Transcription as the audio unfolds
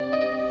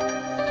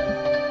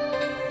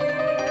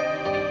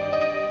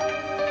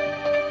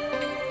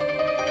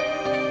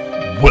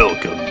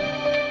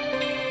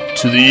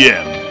to the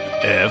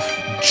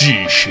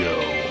MFG Show.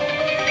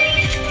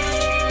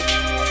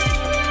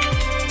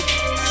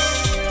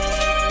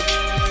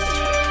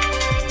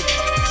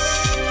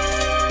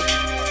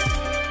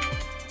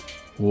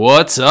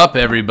 What's up,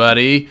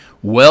 everybody?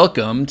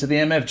 Welcome to the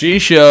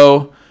MFG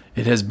Show.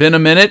 It has been a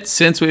minute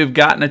since we've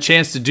gotten a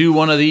chance to do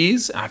one of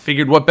these. I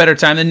figured what better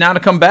time than now to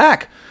come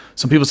back.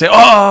 Some people say,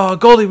 oh,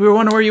 Goldie, we were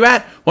wondering where you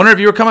at. Wonder if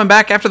you were coming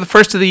back after the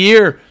first of the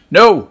year.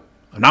 No,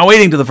 I'm not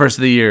waiting till the first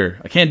of the year.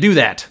 I can't do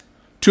that.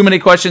 Too many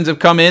questions have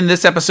come in.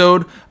 This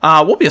episode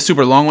won't be a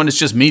super long one. It's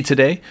just me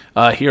today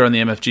here on the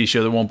MFG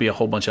Show. There won't be a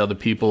whole bunch of other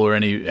people or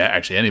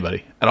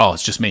anybody at all.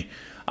 It's just me.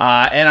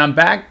 And I'm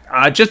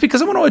back just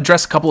because I want to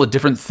address a couple of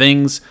different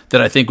things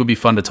that I think would be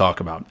fun to talk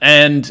about.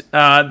 And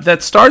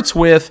that starts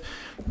with,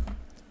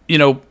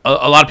 a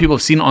lot of people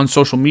have seen on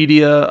social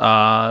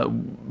media,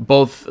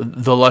 both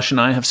The Lush and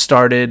I have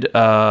started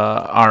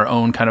our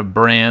own kind of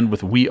brand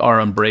with We Are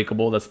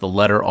Unbreakable. That's the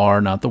letter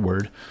R, not the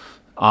word.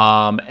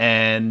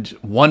 And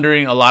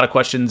wondering a lot of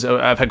questions.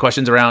 I've had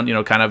questions around,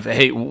 kind of,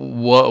 hey,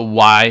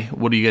 why?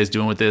 What are you guys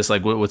doing with this?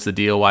 Like, what's the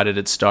deal? Why did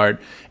it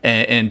start?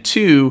 And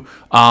two,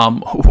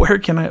 where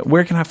can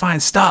I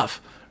find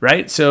stuff?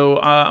 Right? So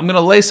I'm going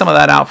to lay some of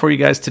that out for you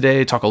guys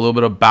today, talk a little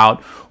bit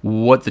about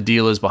what the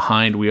deal is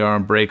behind We Are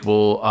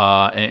Unbreakable,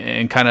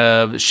 and kind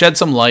of shed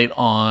some light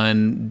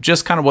on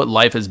just kind of what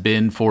life has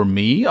been for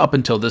me up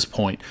until this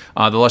point.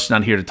 The Lush is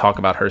not here to talk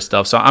about her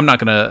stuff, so I'm not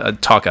going to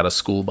talk out of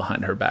school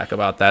behind her back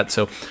about that,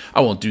 so I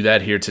won't do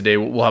that here today.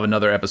 We'll have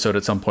another episode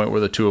at some point where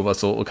the two of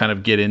us will kind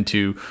of get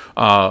into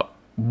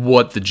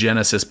what the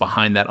genesis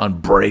behind that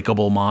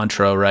unbreakable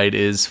mantra, right,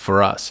 is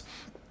for us.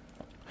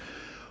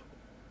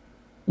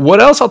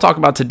 What else I'll talk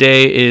about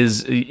today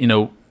is,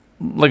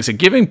 like I said,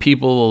 giving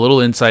people a little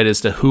insight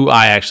as to who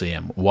I actually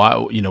am.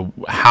 Why,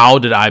 how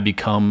did I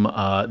become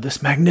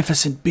this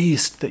magnificent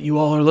beast that you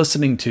all are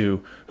listening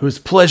to, who's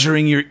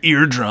pleasuring your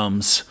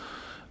eardrums?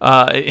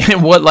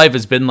 And what life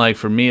has been like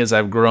for me as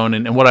I've grown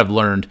and what I've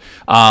learned.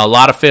 A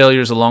lot of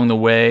failures along the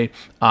way,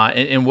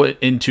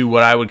 into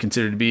what I would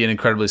consider to be an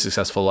incredibly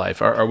successful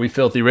life. Are we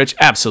filthy rich?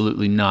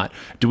 Absolutely not.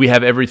 Do we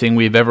have everything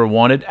we've ever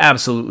wanted?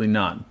 Absolutely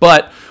not.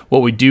 But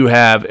what we do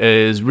have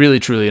is really,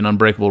 truly an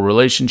unbreakable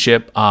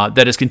relationship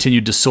that has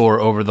continued to soar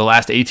over the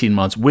last 18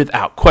 months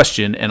without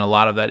question. And a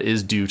lot of that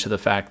is due to the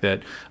fact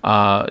that,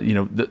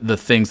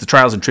 the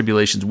trials and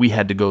tribulations we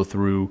had to go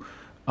through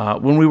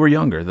when we were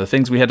younger, the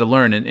things we had to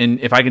learn. And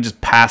if I can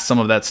just pass some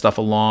of that stuff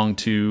along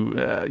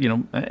to,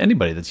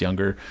 anybody that's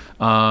younger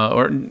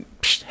or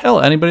hell,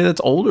 anybody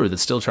that's older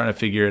that's still trying to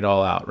figure it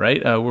all out,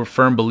 right? We're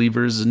firm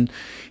believers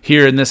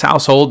here in this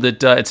household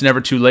that it's never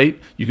too late.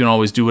 You can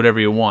always do whatever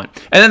you want.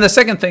 And then the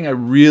second thing I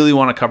really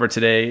want to cover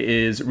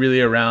today is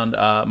really around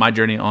my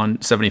journey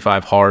on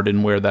 75 Hard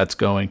and where that's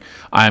going.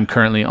 I am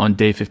currently on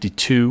day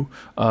 52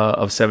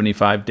 of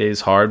 75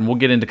 Days Hard, and we'll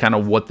get into kind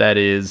of what that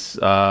is,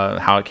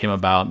 how it came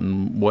about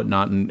and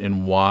whatnot,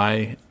 and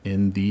why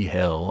in the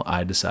hell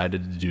I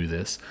decided to do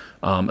this.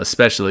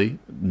 Especially,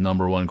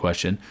 number one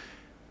question,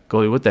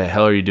 Goldie, what the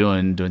hell are you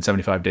doing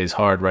 75 Days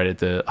Hard right at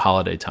the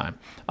holiday time?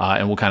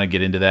 And we'll kind of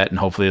get into that, and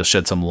hopefully it'll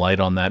shed some light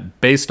on that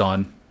based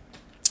on,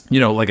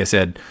 like I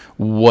said,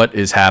 what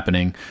is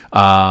happening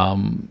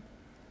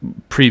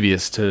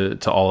previous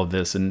to all of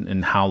this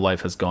and how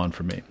life has gone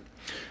for me.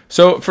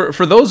 So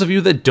for those of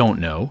you that don't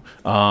know,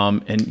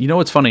 and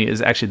what's funny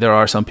is actually there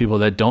are some people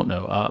that don't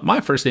know.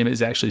 My first name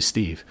is actually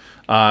Steve.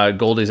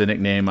 Goldie's a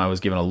nickname I was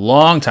given a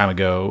long time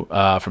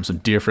ago from some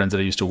dear friends that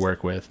I used to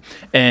work with,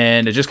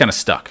 and it just kind of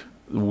stuck.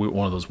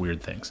 One of those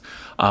weird things,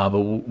 but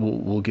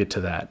we'll get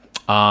to that.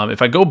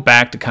 If I go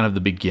back to kind of the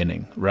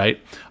beginning,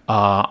 right?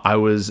 I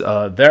was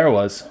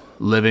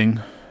living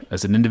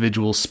as an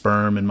individual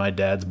sperm in my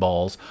dad's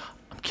balls.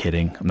 I'm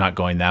kidding. I'm not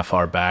going that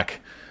far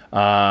back.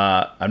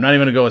 I'm not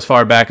even gonna go as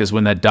far back as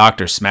when that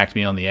doctor smacked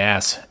me on the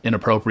ass.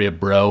 Inappropriate,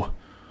 bro.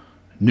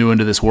 New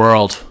into this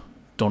world.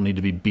 Don't need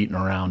to be beaten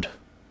around.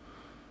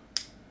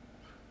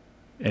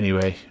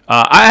 Anyway,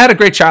 I had a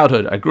great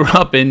childhood. I grew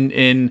up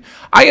in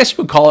I guess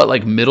you would call it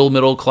like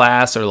middle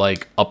class or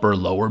like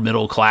lower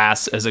middle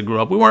class as I grew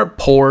up. We weren't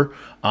poor,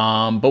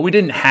 but we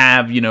didn't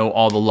have,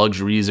 all the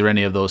luxuries or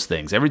any of those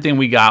things. Everything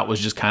we got was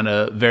just kind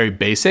of very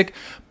basic.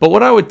 But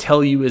what I would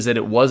tell you is that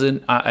it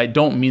wasn't, I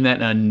don't mean that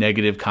in a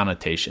negative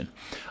connotation.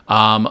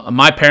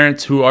 My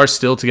parents, who are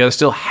still together,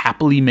 still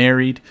happily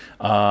married,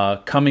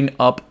 coming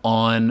up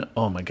on,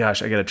 oh my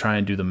gosh, I got to try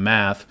and do the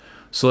math.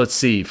 So let's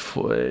see,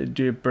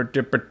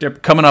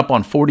 coming up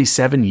on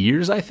 47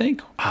 years, I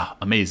think. Wow,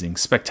 amazing,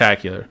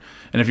 spectacular.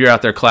 And if you're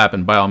out there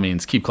clapping, by all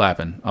means, keep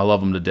clapping. I love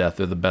them to death.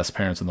 They're the best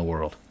parents in the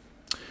world.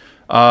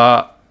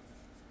 I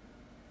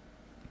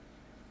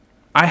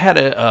had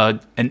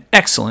an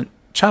excellent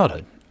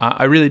childhood.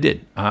 I really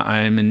did.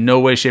 I'm in no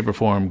way, shape, or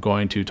form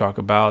going to talk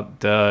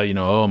about,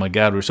 oh my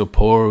God, we're so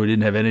poor. We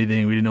didn't have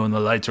anything. We didn't know when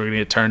the lights were going to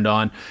get turned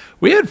on.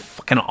 We had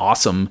fucking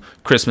awesome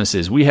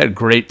Christmases. We had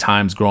great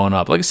times growing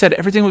up. Like I said,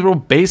 everything was real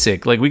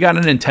basic. Like we got a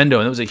Nintendo,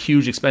 and it was a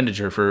huge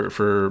expenditure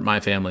for my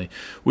family.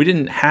 We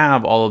didn't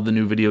have all of the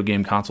new video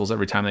game consoles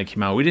every time they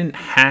came out. We didn't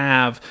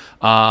have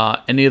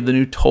any of the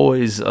new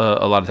toys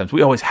a lot of times.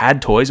 We always had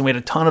toys, and we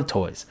had a ton of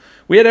toys.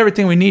 We had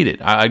everything we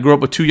needed. I grew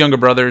up with two younger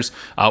brothers.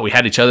 We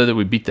had each other that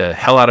we beat the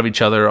hell out of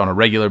each other on a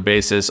regular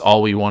basis.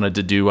 All we wanted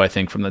to do, I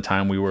think, from the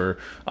time we were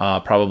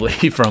probably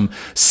from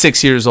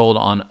 6 years old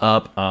on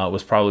up,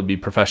 was probably be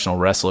professional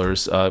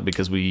wrestlers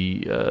because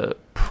we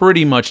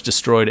pretty much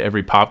destroyed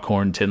every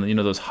popcorn tin. You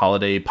know, those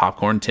holiday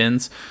popcorn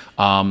tins?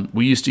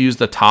 We used to use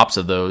the tops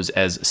of those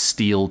as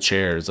steel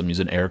chairs. I'm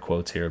using air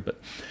quotes here, but...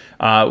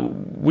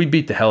 we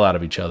beat the hell out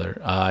of each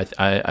other.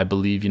 I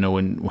believe,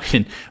 when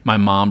my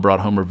mom brought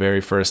home her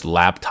very first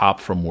laptop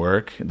from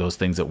work, those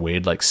things that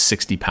weighed like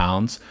 60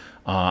 pounds,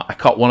 I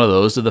caught one of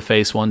those to the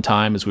face one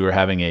time as we were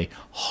having a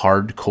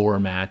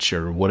hardcore match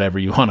or whatever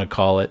you want to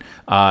call it.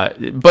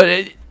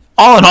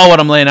 All in all, what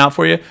I'm laying out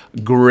for you,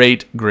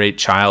 great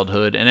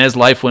childhood. And as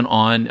life went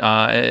on,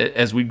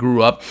 as we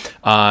grew up,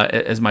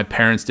 as my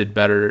parents did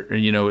better,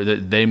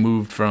 they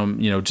moved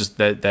from, just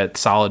that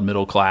solid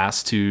middle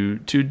class to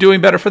doing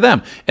better for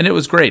them. And it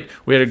was great.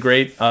 We had a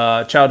great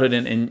childhood.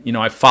 And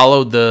I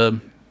followed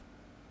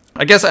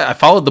I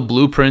followed the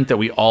blueprint that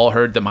we all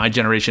heard, that my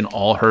generation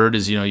all heard,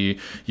 is you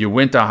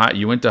went to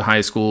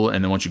high school,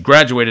 and then once you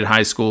graduated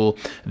high school,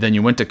 then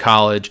you went to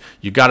college,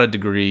 you got a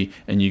degree,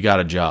 and you got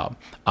a job.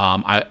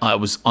 I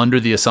was under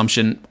the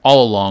assumption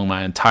all along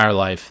my entire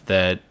life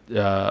that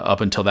up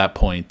until that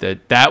point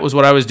that was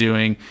what I was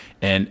doing.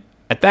 And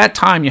at that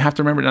time, you have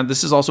to remember, now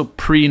this is also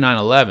pre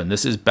 9/11.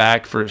 This is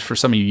back for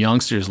some of you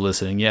youngsters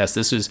listening. Yes,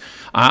 this is,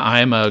 I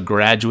am a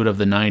graduate of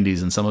the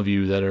 90s, and some of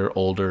you that are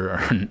older,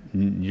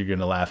 you're going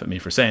to laugh at me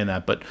for saying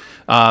that. But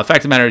fact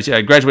of the matter is,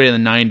 I graduated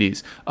in the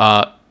 90s.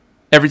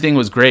 Everything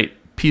was great.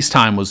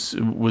 Peacetime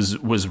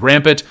was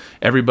rampant.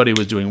 Everybody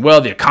was doing well.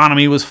 The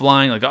economy was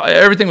flying. Like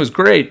everything was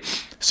great.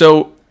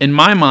 So in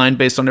my mind,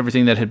 based on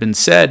everything that had been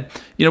said,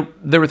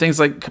 there were things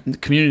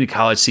like community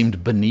college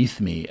seemed beneath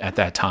me at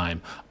that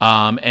time.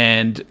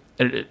 And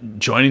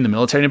joining the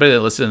military, anybody that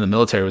enlisted in the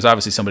military was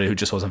obviously somebody who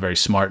just wasn't very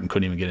smart and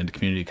couldn't even get into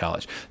community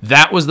college.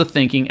 That was the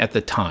thinking at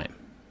the time.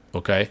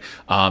 Okay.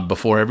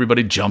 Before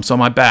everybody jumps on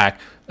my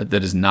back,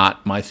 that is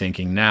not my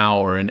thinking now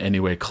or in any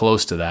way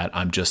close to that.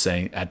 I'm just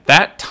saying at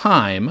that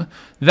time,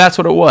 that's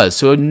what it was.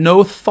 So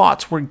no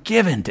thoughts were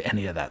given to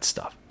any of that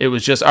stuff. It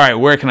was just, all right,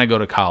 where can I go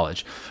to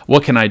college?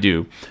 What can I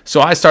do? So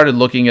I started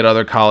looking at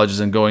other colleges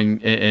and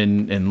going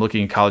and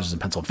looking at colleges in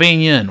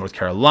Pennsylvania and North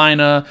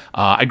Carolina.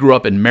 I grew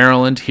up in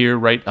Maryland here,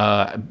 right,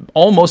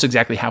 almost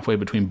exactly halfway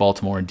between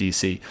Baltimore and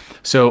D.C.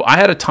 So I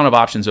had a ton of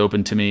options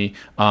open to me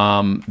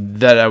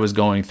that I was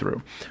going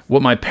through.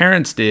 What my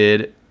parents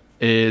did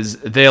is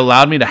they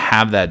allowed me to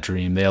have that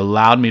dream. They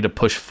allowed me to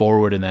push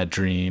forward in that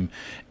dream.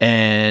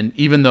 And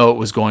even though it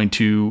was going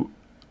to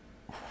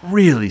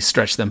really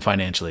stretch them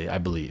financially, I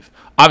believe.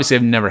 Obviously,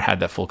 I've never had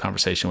that full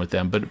conversation with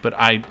them, but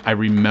I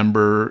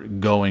remember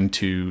going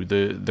to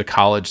the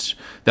college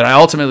that I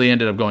ultimately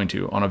ended up going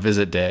to on a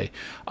visit day.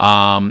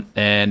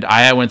 And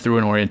I went through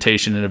an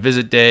orientation and a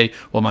visit day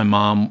while my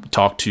mom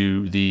talked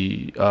to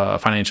the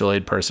financial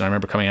aid person. I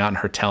remember coming out and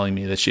her telling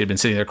me that she had been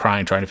sitting there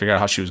crying, trying to figure out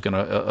how she was going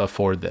to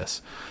afford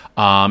this.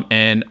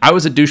 And I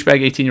was a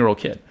douchebag 18-year-old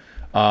kid.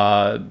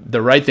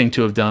 The right thing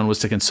to have done was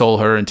to console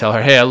her and tell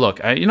her, hey, look,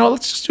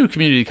 let's just do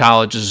community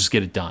college. Let's just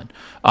get it done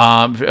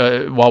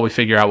while we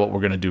figure out what we're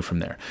going to do from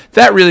there.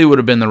 That really would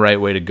have been the right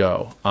way to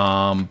go.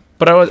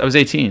 But I was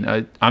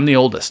 18. I'm the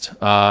oldest.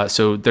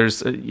 So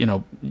there's,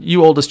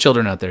 you oldest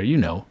children out there,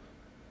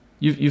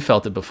 you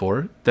felt it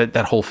before,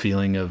 that whole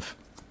feeling of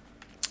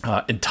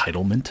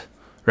entitlement,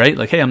 right?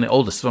 Like, hey, I'm the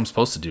oldest. This is what I'm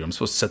supposed to do. I'm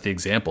supposed to set the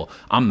example.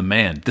 I'm the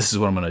man. This is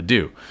what I'm going to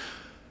do.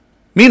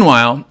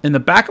 Meanwhile, in the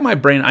back of my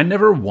brain, I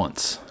never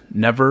once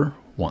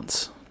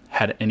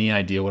had any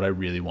idea what I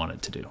really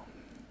wanted to do.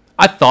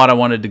 I thought I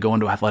wanted to go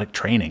into athletic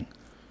training.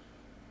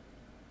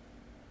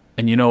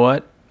 And you know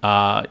what?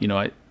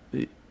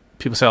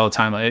 People say all the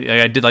time,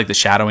 I did like the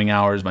shadowing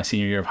hours my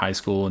senior year of high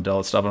school and all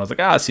that stuff. And I was like,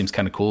 it seems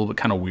kind of cool, but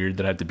kind of weird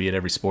that I had to be at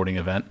every sporting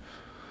event.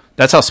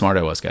 That's how smart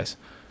I was, guys.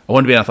 I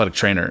wanted to be an athletic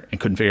trainer and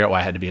couldn't figure out why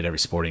I had to be at every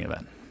sporting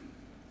event.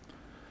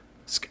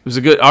 It was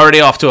already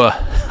off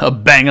to a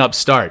bang up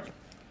start.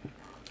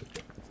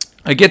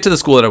 I get to the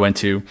school that I went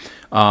to,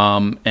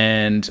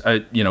 and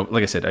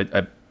like I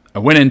said, I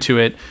went into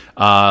it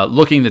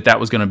looking that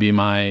was going to be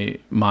my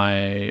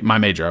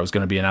major. I was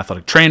going to be an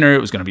athletic trainer.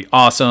 It was going to be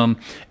awesome.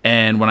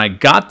 And when I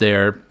got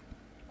there,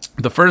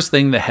 the first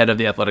thing the head of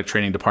the athletic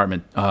training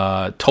department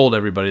told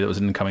everybody that was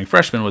an incoming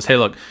freshman was, hey,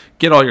 look,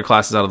 get all your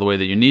classes out of the way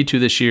that you need to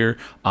this year.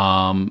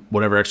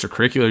 Whatever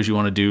extracurriculars you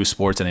want to do,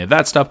 sports, any of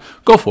that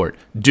stuff, go for it.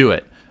 Do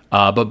it.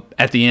 But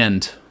at the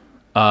end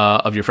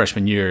of your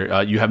freshman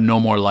year, you have no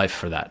more life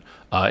for that.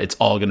 It's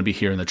all going to be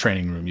here in the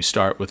training room. You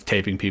start with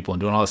taping people and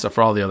doing all this stuff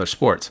for all the other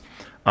sports.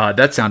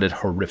 That sounded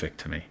horrific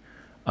to me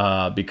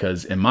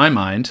because in my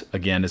mind,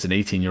 again, as an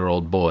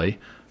 18-year-old boy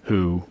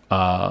who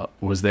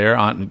was there,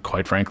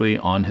 quite frankly,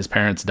 on his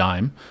parents'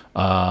 dime,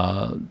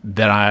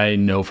 that I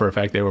know for a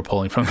fact they were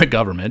pulling from the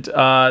government,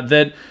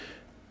 that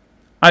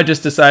I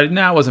just decided,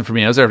 it wasn't for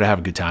me. I was there to have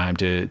a good time,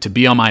 to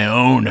be on my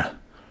own,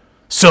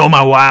 sow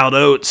my wild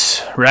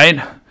oats,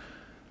 right?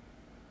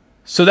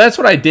 So that's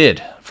what I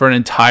did for an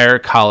entire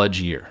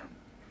college year.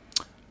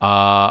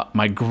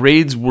 My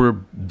grades were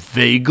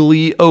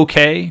vaguely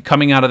okay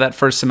coming out of that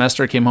first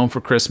semester. I came home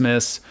for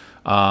Christmas.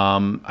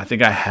 I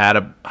think I had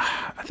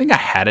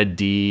a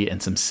D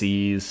and some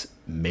C's,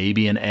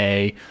 maybe an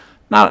A.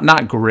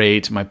 Not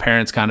great. My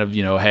parents kind of,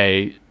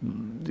 hey,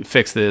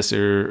 fix this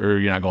or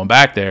you're not going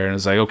back there. And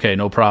it's like, okay,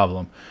 no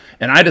problem.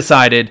 And I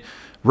decided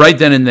right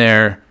then and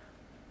there,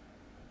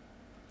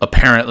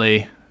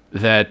 apparently,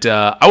 that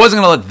I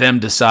wasn't going to let them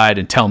decide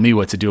and tell me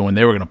what to do when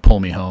they were going to pull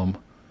me home.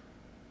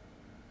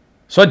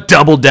 So I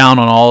doubled down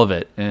on all of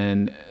it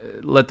and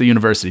let the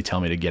university tell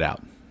me to get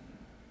out.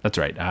 That's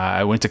right.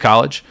 I went to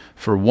college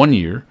for 1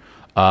 year,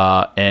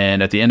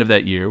 and at the end of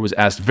that year was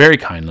asked very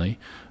kindly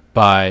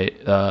by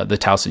the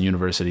Towson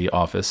University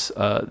office,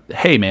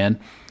 hey, man,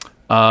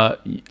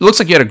 looks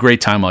like you had a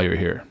great time while you were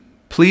here.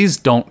 Please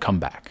don't come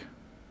back.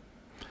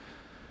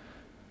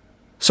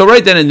 So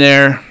right then and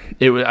there,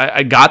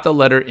 I got the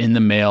letter in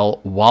the mail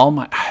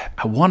while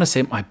I want to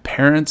say my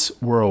parents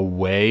were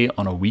away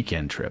on a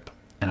weekend trip.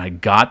 And I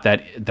got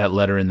that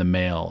letter in the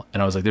mail,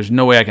 and I was like, "There's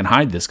no way I can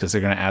hide this because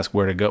they're going to ask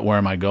where to go. Where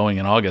am I going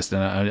in August?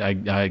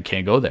 And I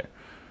can't go there."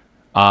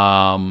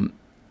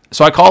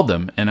 So I called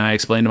them and I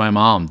explained to my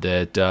mom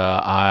that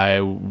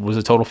I was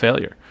a total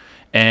failure,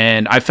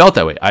 and I felt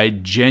that way. I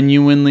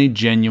genuinely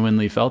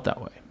felt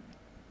that way.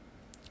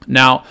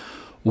 Now,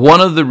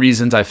 one of the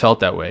reasons I felt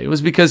that way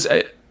was because,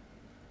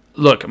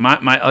 look, my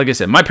like I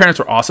said, my parents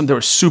were awesome. They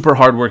were super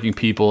hardworking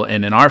people,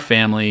 and in our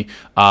family,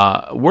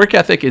 work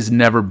ethic has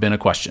never been a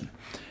question.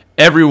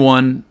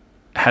 Everyone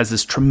has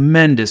this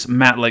tremendous,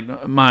 like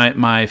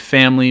my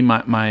family,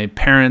 my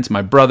parents,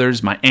 my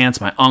brothers, my aunts,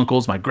 my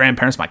uncles, my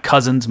grandparents, my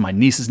cousins, my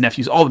nieces,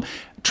 nephews, all of them,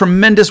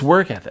 tremendous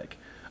work ethic.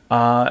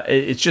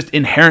 It's just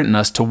inherent in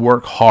us to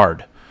work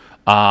hard.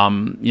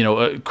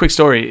 A quick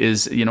story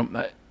is,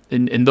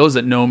 and those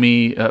that know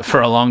me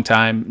for a long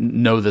time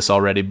know this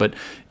already, but,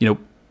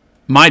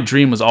 my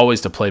dream was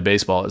always to play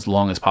baseball as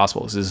long as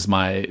possible. This is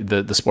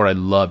the sport I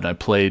loved. I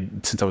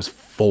played since I was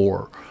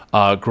 4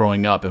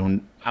 growing up. And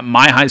when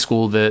my high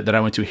school that I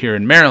went to here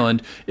in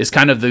Maryland is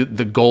kind of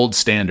the gold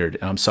standard.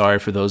 And I'm sorry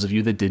for those of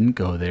you that didn't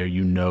go there.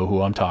 You know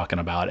who I'm talking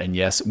about. And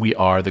yes, we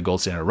are the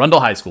gold standard. Rundle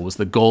High School was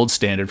the gold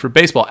standard for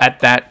baseball at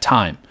that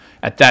time.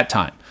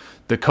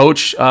 The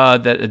coach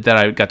that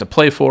I got to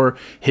play for,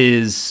 he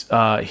is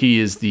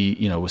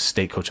was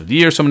state coach of the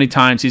year so many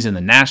times. He's in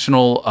the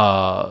national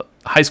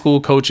high school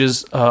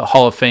coaches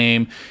Hall of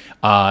Fame.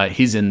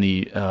 He's in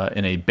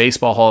a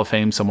baseball Hall of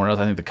Fame somewhere else.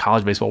 I think the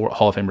College Baseball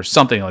Hall of Fame or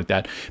something like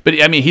that.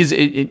 But I mean, he's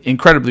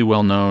incredibly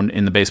well known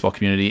in the baseball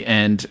community.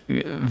 And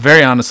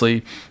very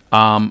honestly,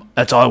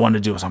 that's all I wanted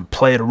to do was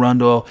play at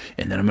Arundel,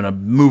 and then I'm going to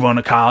move on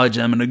to college,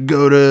 and I'm going to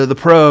go to the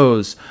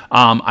pros.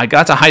 I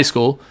got to high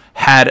school,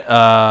 had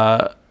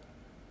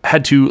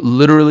to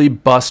literally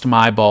bust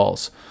my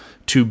balls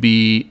to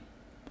be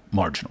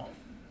marginal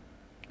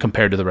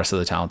compared to the rest of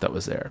the talent that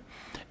was there.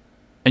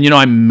 And,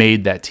 I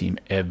made that team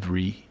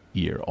every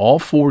year. All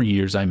 4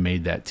 years I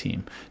made that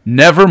team.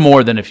 Never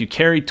more than, if you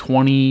carry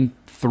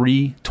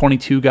 23,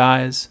 22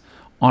 guys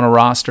on a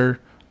roster,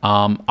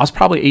 I was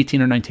probably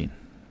 18 or 19.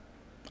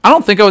 I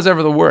don't think I was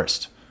ever the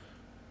worst.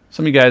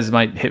 Some of you guys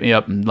might hit me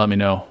up and let me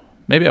know.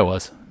 Maybe I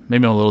was.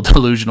 Maybe I'm a little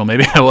delusional.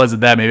 Maybe I wasn't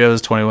that. Maybe I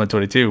was 21,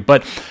 22.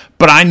 But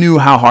I knew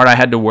how hard I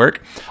had to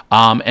work.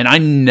 And I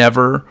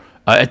never,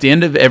 at the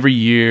end of every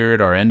year,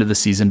 at our end of the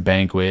season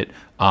banquet,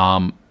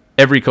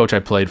 every coach I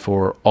played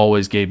for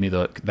always gave me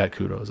that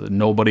kudos.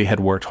 Nobody had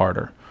worked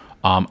harder.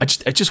 I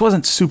just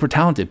wasn't super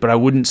talented, but I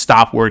wouldn't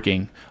stop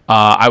working.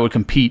 I would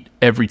compete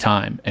every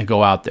time and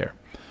go out there.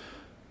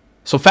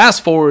 So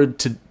fast forward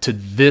to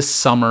this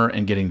summer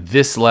and getting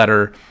this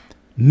letter,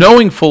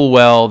 knowing full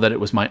well that it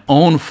was my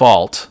own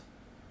fault.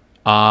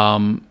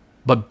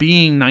 But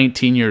being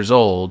 19 years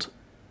old,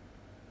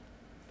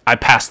 I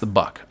passed the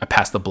buck. I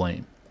passed the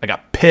blame. I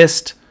got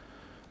pissed.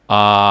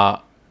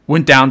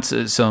 Went down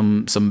to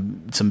some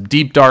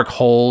deep dark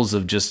holes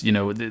of just,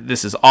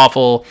 this is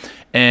awful.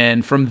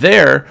 And from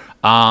there,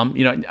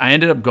 I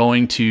ended up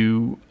going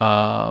to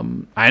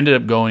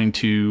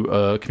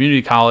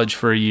community college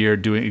for a year,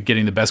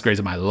 getting the best grades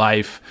of my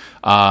life,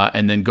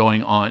 and then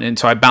going on. And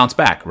so I bounced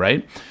back,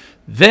 right?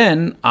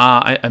 Then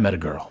I met a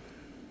girl.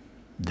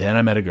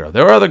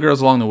 There were other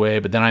girls along the way,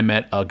 but then I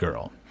met a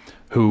girl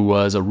who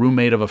was a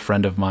roommate of a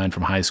friend of mine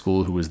from high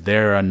school who was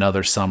there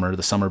another summer,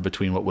 the summer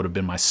between what would have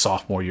been my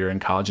sophomore year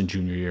in college and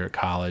junior year at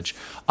college,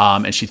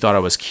 and she thought I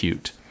was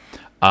cute.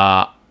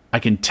 I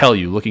can tell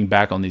you, looking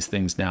back on these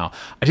things now,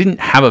 I didn't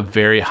have a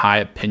very high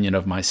opinion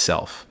of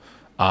myself.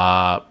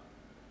 My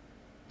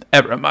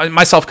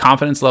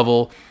self-confidence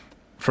level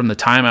from the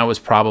time I was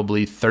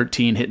probably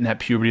 13, hitting that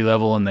puberty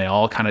level, and they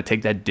all kind of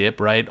take that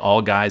dip, right?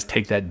 All guys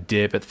take that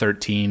dip at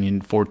 13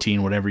 and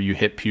 14, whenever you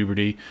hit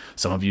puberty.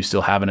 Some of you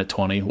still haven't at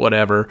 20,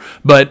 whatever.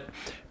 But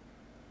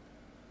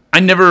I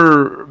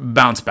never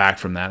bounced back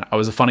from that. I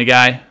was a funny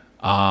guy.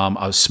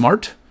 I was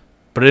smart,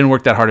 but I didn't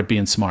work that hard at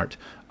being smart.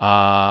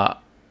 I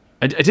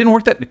didn't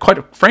work that,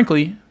 quite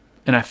frankly,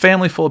 in a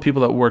family full of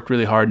people that worked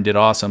really hard and did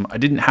awesome. I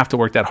didn't have to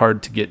work that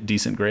hard to get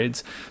decent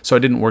grades, so I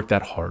didn't work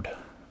that hard.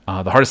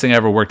 The hardest thing I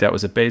ever worked at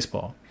was at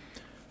baseball.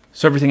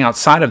 So everything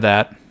outside of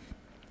that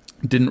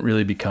didn't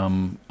really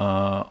become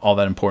all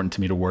that important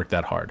to me to work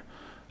that hard,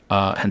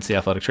 hence the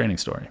athletic training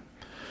story.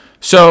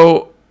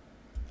 So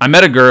I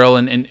met a girl,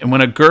 and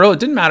when a girl, it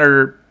didn't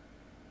matter,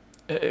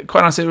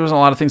 quite honestly, there was a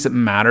lot of things that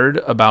mattered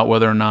about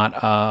whether or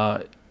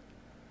not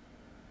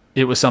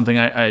it was something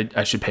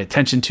I should pay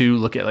attention to,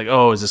 look at like,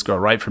 oh, is this girl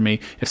right for me?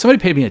 If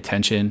somebody paid me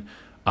attention,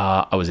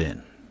 I was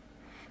in.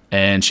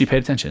 And she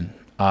paid attention.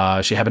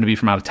 She happened to be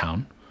from out of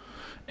town.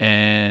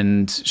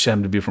 And she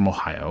happened to be from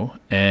Ohio,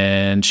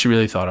 and she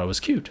really thought I was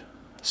cute.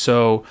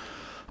 So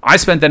I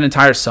spent that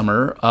entire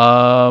summer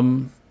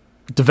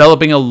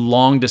developing a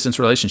long-distance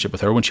relationship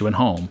with her when she went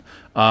home.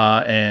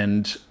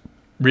 And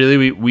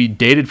really, we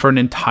dated for an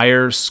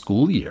entire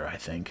school year, I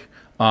think.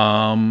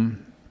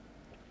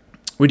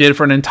 We dated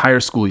for an entire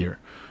school year,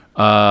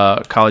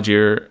 college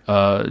year,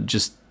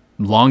 just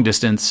long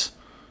distance,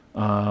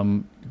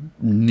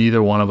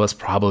 neither one of us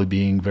probably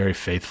being very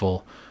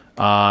faithful.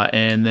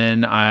 And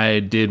then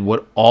I did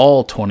what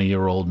all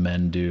 20-year-old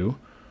men do,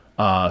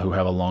 who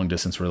have a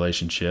long-distance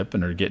relationship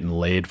and are getting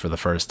laid for the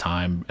first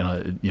time,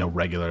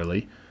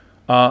 regularly.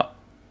 I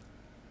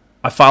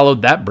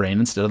followed that brain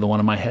instead of the one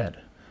in my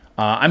head.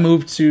 I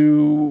moved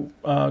to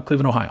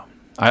Cleveland, Ohio.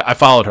 I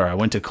followed her. I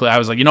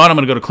was like, you know what? I'm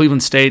going to go to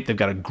Cleveland State. They've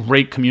got a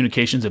great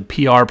communications and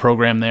PR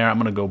program there. I'm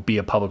going to go be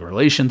a public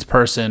relations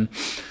person,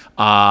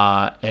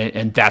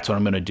 and that's what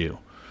I'm going to do.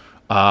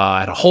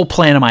 I had a whole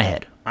plan in my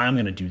head. I'm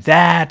going to do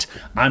that.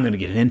 I'm going to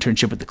get an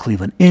internship with the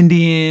Cleveland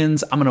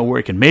Indians. I'm going to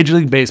work in Major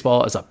League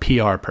Baseball as a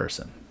PR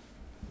person.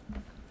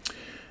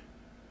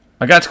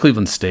 I got to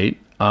Cleveland State.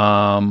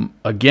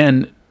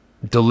 Again,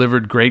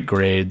 delivered great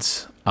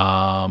grades.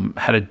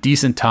 Had a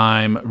decent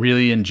time.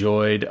 Really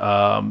enjoyed.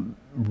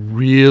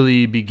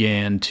 Really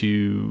began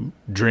to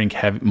drink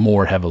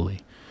more heavily.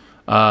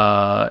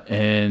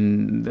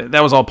 And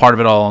that was all part of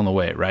it all along the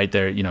way, right?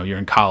 There, you're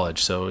in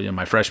college. So,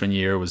 my freshman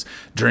year was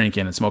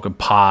drinking and smoking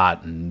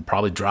pot and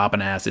probably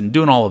dropping acid and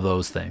doing all of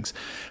those things.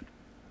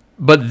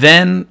 But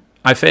then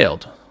I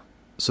failed.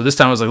 So this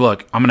time I was like,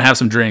 look, I'm going to have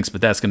some drinks, but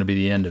that's going to be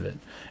the end of it.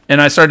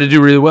 And I started to do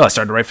really well. I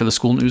started to write for the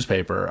school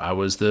newspaper. I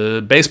was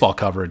the baseball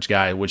coverage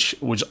guy, which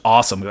was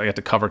awesome. I got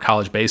to cover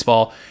college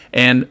baseball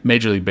and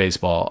Major League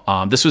Baseball.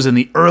 This was in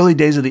the early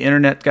days of the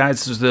internet,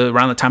 guys. This was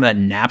around the time that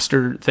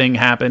Napster thing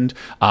happened.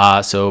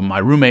 So my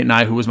roommate and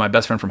I, who was my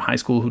best friend from high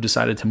school, who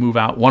decided to move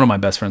out, one of my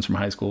best friends from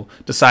high school,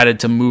 decided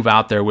to move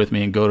out there with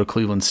me and go to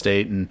Cleveland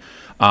State. And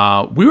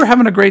we were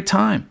having a great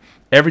time.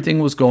 Everything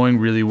was going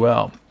really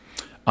well.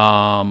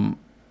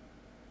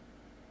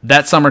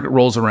 That summer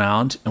rolls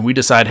around, and we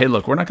decide, hey,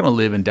 look, we're not going to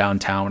live in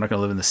downtown. We're not going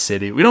to live in the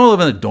city. We don't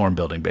live in a dorm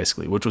building,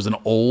 basically, which was an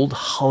old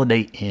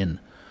Holiday Inn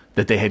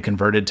that they had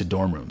converted to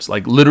dorm rooms.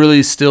 Like,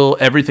 literally, still,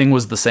 everything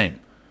was the same,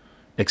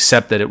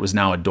 except that it was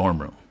now a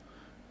dorm room.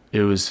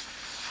 It was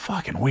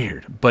fucking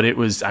weird, but it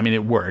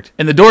worked.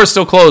 And the doors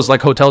still closed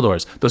like hotel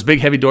doors. Those big,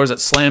 heavy doors that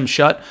slam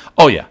shut,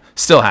 oh, yeah,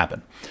 still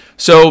happen.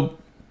 So,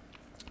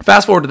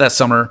 fast forward to that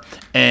summer,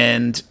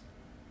 and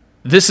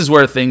this is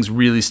where things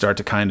really start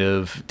to kind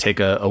of take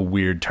a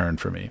weird turn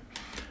for me.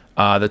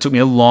 That took me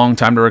a long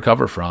time to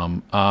recover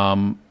from.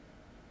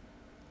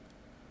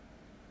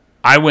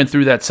 I went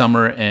through that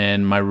summer,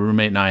 and my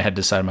roommate and I had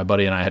decided, my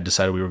buddy and I had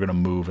decided we were going to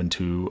move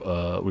into,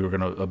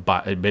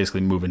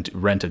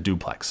 rent a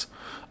duplex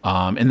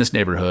in this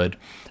neighborhood.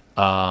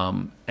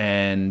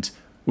 And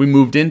we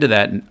moved into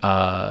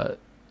that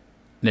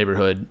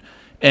neighborhood,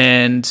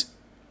 and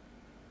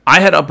I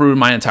had uprooted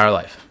my entire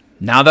life.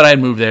 Now that I had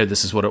moved there,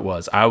 this is what it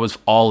was. I was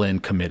all in,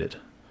 committed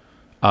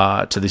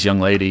to this young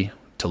lady,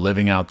 to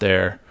living out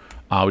there.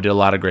 We did a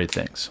lot of great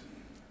things.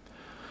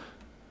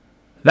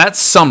 That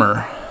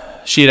summer,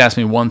 she had asked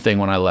me one thing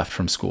when I left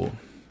from school.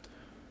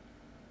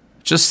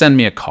 Just send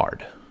me a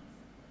card.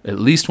 At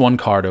least one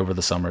card over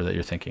the summer that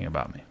you're thinking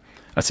about me.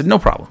 I said, no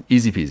problem.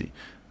 Easy peasy.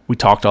 We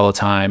talked all the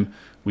time.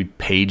 We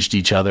paged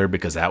each other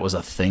because that was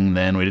a thing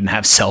then. We didn't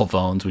have cell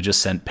phones. We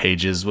just sent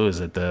pages. What was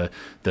it? The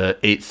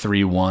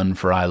 831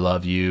 for I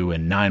love you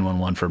and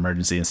 911 for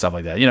emergency and stuff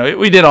like that.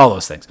 We did all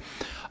those things.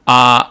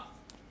 And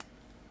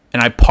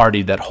I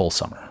partied that whole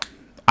summer.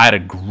 I had a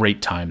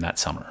great time that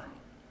summer.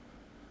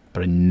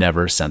 But I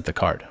never sent the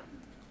card.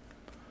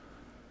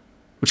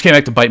 Which came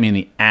back to bite me in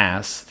the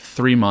ass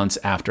 3 months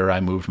after I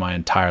moved my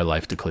entire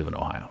life to Cleveland,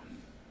 Ohio.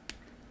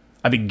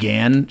 I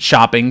began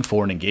shopping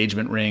for an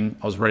engagement ring.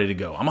 I was ready to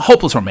go. I'm a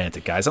hopeless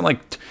romantic, guys. I'm like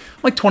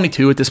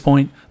 22 at this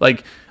point.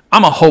 Like,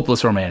 I'm a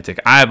hopeless romantic.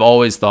 I've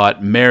always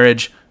thought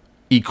marriage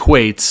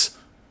equates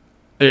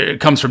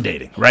It comes from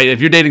dating, right? If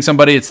you're dating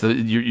somebody,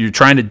 you're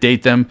trying to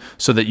date them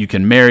so that you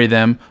can marry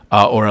them,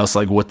 or else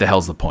like what the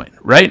hell's the point,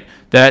 right?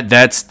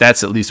 That's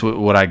at least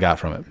what I got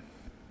from it.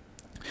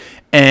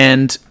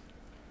 And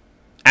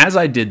as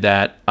I did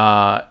that,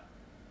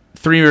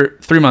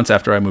 3 months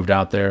after I moved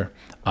out there,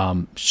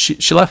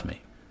 she left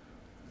me.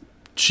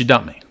 She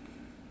dumped me.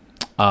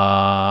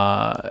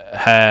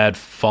 Had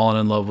fallen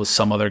in love with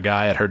some other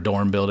guy at her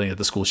dorm building at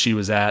the school she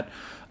was at,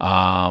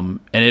 and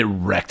it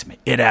wrecked me.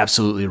 It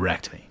absolutely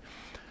wrecked me.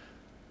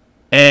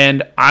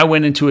 And I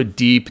went into a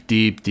deep,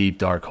 deep, deep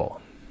dark hole.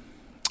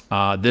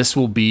 This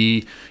will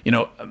be,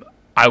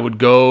 I would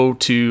go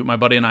to, my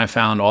buddy and I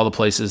found all the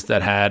places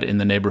that had in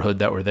the neighborhood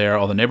that were there,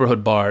 all the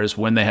neighborhood bars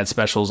when they had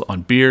specials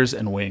on beers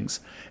and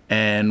wings.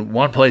 And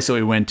one place that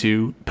we went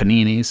to,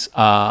 Panini's,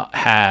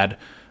 had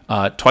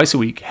twice a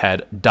week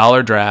had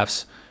dollar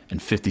drafts and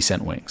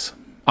 50-cent wings.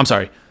 I'm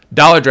sorry,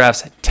 dollar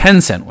drafts,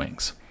 10-cent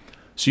wings.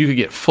 So you could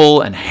get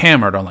full and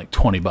hammered on like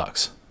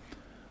 $20.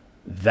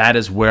 That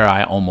is where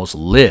I almost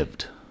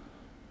lived.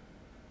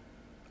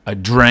 I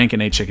drank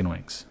and ate chicken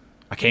wings.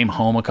 I came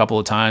home a couple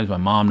of times. My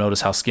mom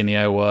noticed how skinny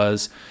I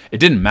was. It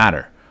didn't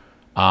matter.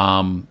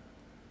 I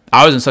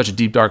was in such a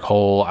deep, dark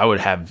hole. I would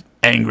have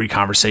angry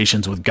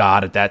conversations with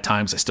God at that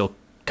time because I still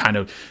kind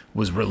of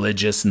was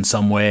religious in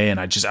some way. And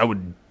I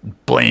would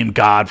blame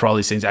God for all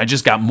these things. I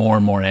just got more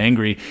and more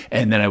angry.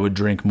 And then I would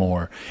drink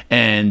more.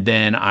 And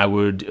then I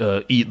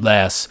would eat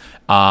less.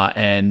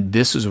 And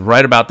this was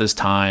right about this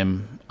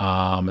time.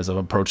 As I'm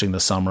approaching the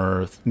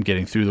summer,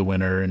 getting through the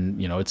winter,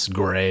 and it's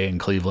gray in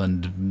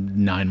Cleveland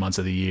 9 months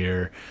of the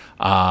year.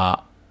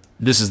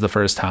 This is the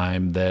first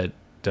time that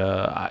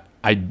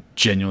I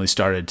genuinely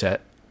started to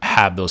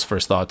have those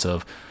first thoughts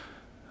of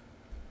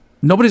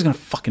nobody's gonna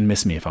fucking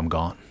miss me if I'm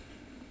gone.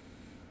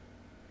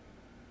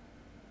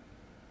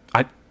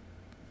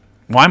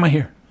 Why am I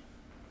here?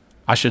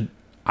 I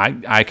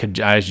could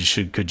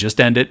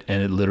just end it,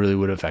 and it literally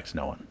would affect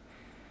no one.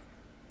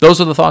 Those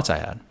are the thoughts I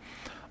had.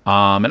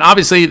 And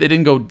obviously they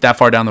didn't go that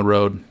far down the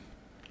road.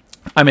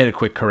 I made a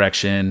quick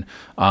correction,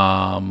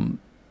 got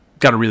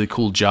a really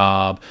cool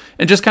job,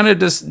 and just kind of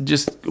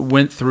just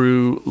went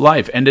through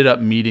life. Ended up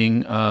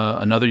meeting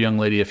another young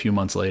lady a few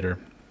months later,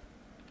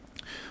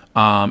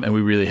 and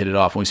we really hit it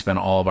off, and we spent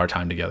all of our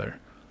time together.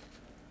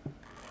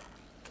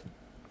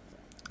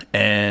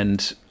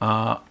 And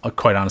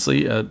quite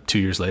honestly, 2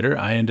 years later,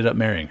 I ended up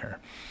marrying her.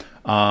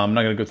 I'm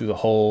not going to go through the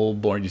whole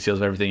boring details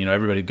of everything.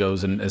 Everybody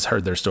goes and has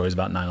heard their stories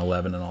about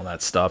 9/11 and all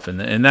that stuff.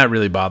 And that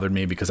really bothered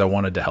me because I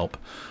wanted to help.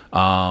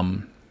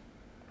 I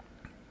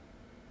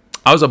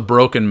was a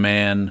broken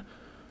man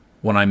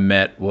when I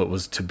met what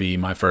was to be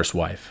my first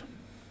wife.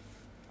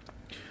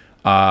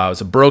 I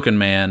was a broken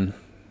man,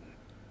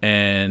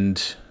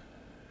 and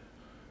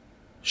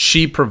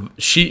she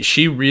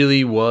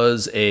really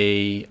was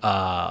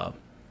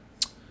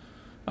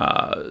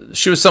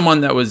she was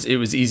someone it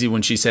was easy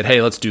when she said,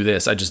 "Hey, let's do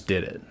this." I just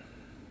did it.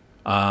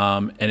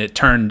 And it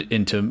turned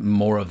into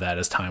more of that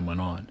as time went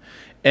on.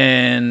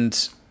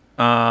 And,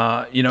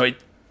 I'm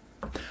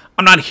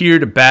not here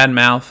to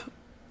badmouth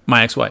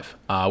my ex-wife.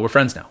 We're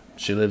friends now.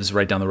 She lives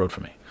right down the road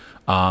from me.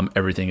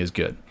 Everything is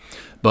good.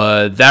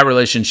 But that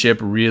relationship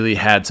really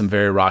had some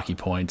very rocky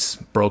points.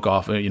 Broke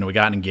off. We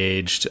got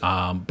engaged.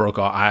 Broke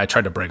off. I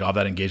tried to break off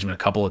that engagement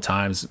a couple of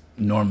times,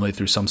 normally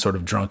through some sort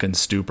of drunken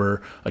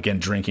stupor. Again,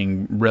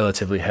 drinking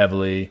relatively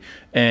heavily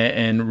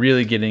and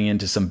really getting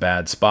into some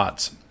bad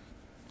spots.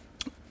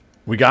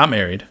 We got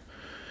married,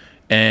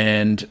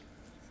 and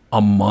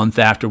a month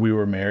after we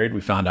were married, we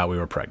found out we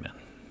were pregnant.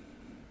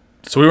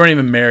 So we weren't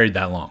even married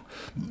that long.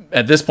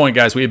 At this point,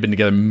 guys, we had been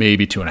together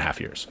maybe 2.5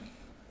 years.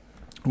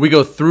 We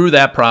go through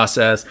that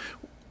process.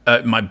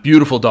 My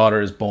beautiful daughter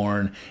is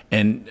born.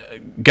 And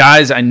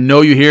guys, I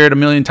know you hear it a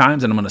million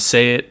times, and I'm going to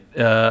say it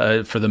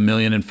for the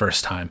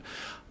 1,000,001st time.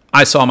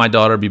 I saw my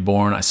daughter be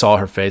born. I saw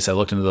her face. I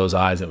looked into those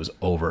eyes. It was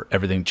over.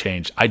 Everything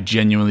changed. I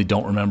genuinely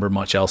don't remember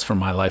much else from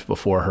my life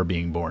before her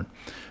being born.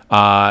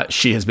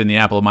 She has been the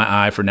apple of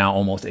my eye for now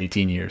almost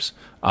 18 years.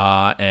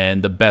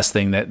 And the best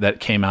thing that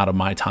came out of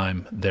my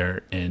time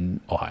there in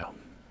Ohio.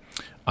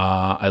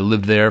 I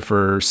lived there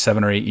for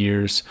 7 or 8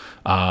 years.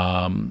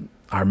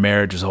 Our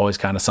marriage was always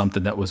kind of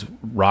something that was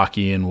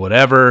rocky and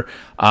whatever.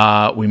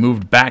 We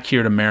moved back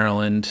here to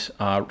Maryland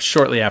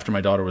shortly after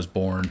my daughter was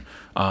born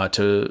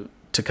to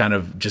kind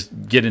of just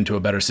get into a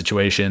better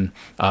situation,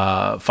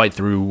 fight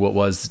through what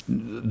was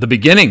the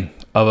beginning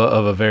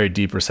of a very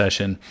deep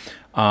recession.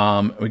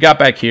 We got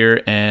back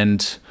here,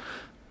 and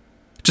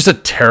just a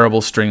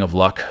terrible string of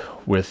luck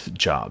with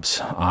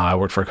jobs. I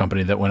worked for a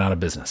company that went out of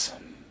business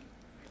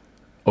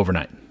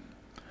overnight.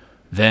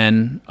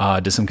 Then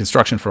did some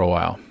construction for a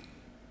while.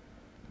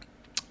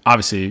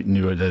 Obviously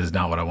knew that is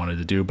not what I wanted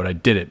to do, but I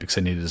did it because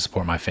I needed to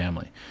support my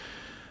family.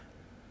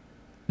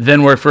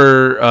 Then worked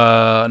for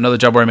another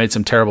job where I made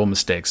some terrible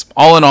mistakes.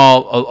 All in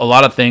all, a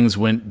lot of things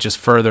went just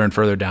further and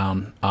further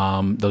down.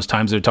 Those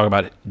times we talk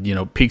about,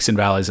 peaks and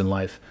valleys in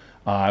life.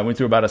 I went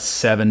through about a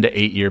 7 to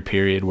 8 year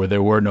period where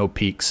there were no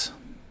peaks,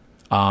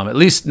 at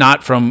least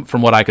not from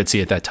what I could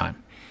see at that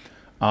time.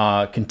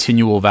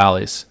 continual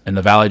valleys, and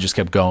the valley just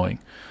kept going.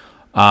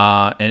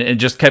 And it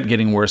just kept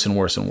getting worse and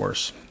worse and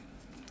worse.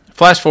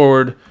 Flash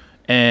forward,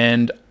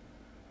 and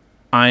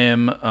I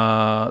am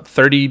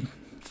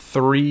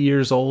 33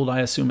 years old,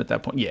 I assume at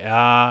that point.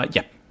 Yeah,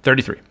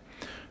 33.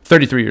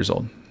 33 years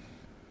old.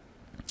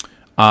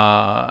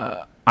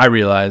 I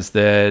realized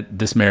that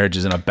this marriage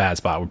is in a bad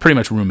spot. We're pretty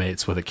much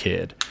roommates with a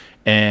kid.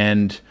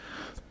 And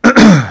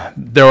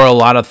there were a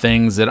lot of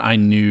things that I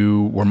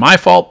knew were my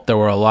fault. There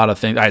were a lot of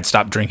things. I had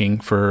stopped drinking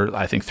for,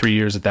 I think, 3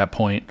 years at that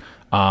point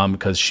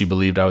because she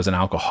believed I was an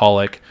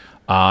alcoholic.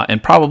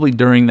 And probably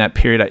during that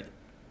period,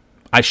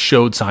 I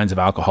showed signs of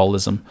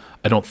alcoholism.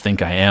 I don't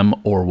think I am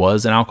or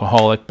was an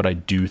alcoholic, but I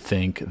do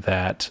think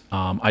that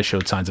I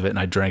showed signs of it, and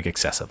I drank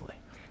excessively.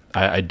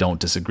 I don't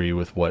disagree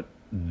with what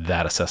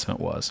that assessment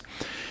was.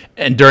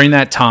 And during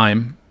that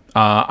time,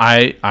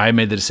 I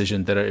made the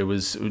decision that it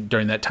was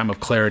during that time of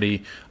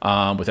clarity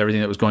with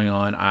everything that was going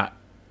on.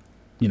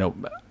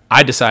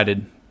 I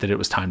decided that it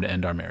was time to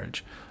end our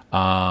marriage.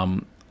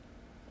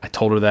 I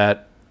told her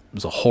that. It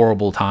was a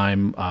horrible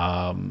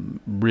time,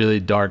 really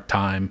dark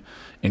time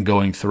in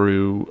going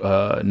through.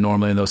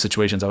 Normally in those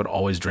situations, I would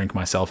always drink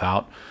myself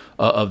out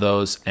of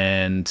those.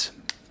 And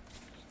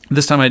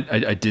this time I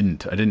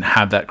didn't. I didn't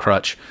have that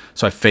crutch,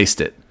 so I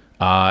faced it,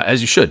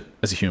 as you should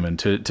as a human,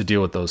 to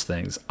deal with those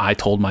things. I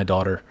told my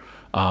daughter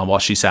while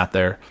she sat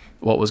there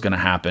what was going to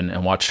happen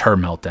and watched her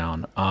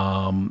meltdown.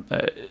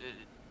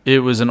 It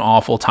was an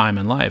awful time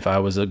in life. I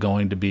was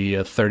going to be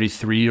a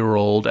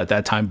 33-year-old, at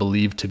that time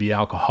believed to be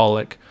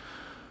alcoholic,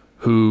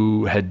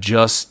 who had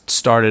just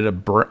started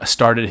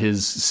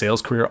his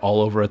sales career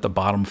all over at the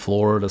bottom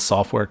floor at a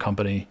software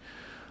company,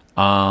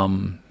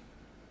 who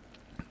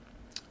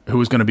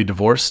was going to be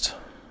divorced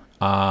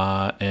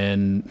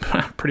and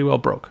pretty well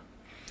broke.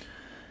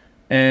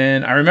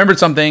 And I remembered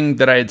something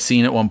that I had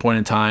seen at one point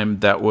in time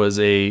that was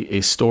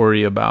a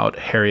story about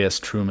Harry S.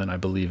 Truman, I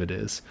believe it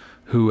is,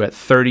 who at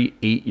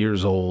 38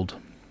 years old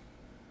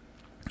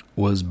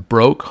was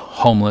broke,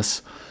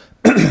 homeless,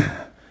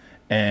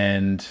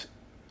 and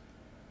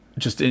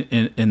just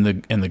in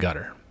the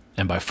gutter.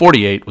 And by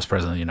 48 was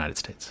president of the United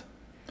States.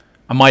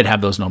 I might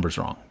have those numbers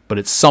wrong, but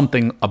it's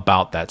something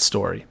about that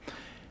story.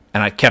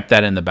 And I kept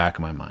that in the back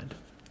of my mind.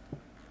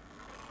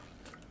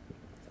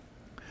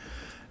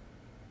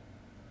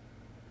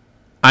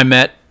 I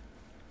met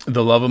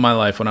the love of my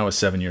life when I was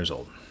 7 years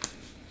old.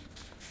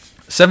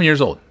 7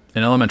 years old.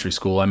 In elementary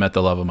school, I met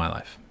the love of my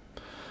life.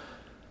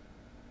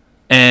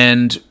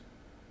 And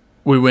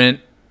we went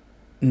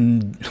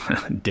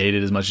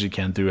dated as much as you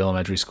can through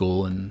elementary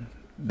school, and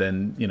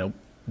then,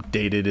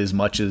 dated as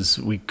much as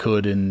we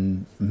could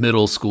in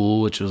middle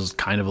school, which was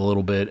kind of a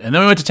little bit. And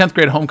then we went to 10th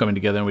grade homecoming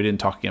together, and we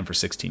didn't talk again for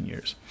 16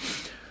 years.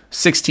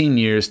 16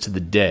 years to the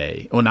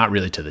day. Well, not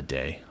really to the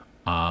day,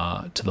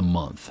 to the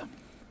month.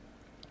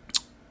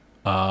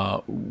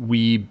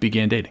 We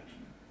began dating.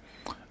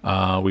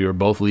 We were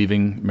both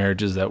leaving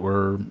marriages that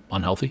were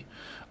unhealthy,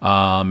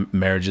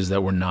 marriages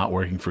that were not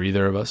working for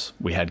either of us.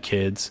 We had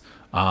kids,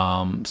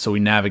 so we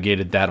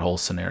navigated that whole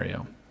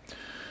scenario.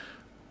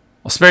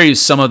 I'll spare you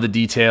some of the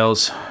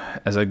details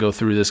as I go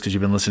through this because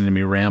you've been listening to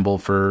me ramble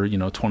for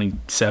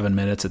 27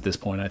 minutes at this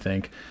point, I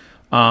think.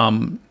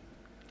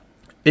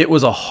 It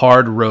was a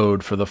hard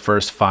road for the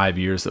first 5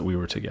 years that we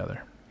were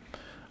together.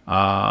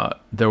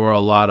 There were a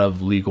lot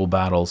of legal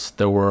battles.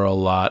 There were a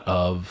lot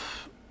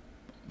of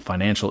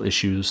financial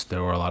issues.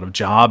 There were a lot of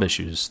job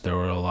issues. There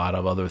were a lot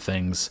of other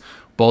things.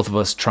 Both of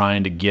us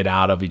trying to get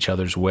out of each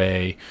other's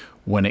way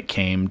when it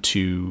came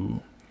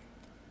to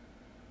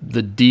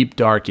the deep,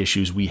 dark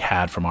issues we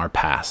had from our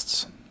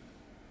pasts.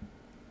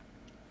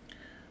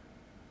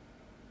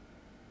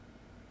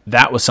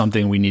 That was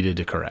something we needed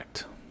to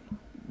correct.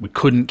 We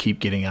couldn't keep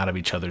getting out of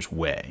each other's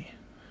way.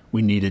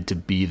 We needed to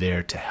be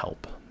there to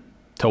help,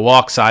 to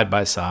walk side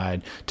by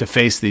side, to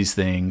face these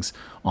things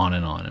on.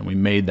 And we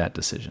made that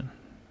decision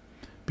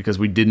because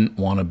we didn't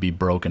want to be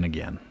broken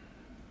again.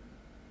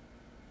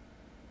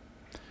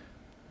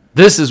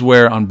 This is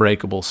where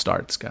Unbreakable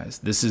starts, guys.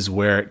 This is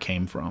where it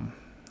came from.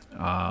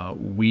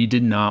 We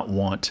didn't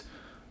want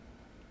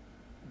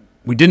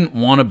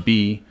to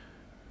be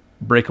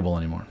breakable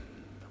anymore.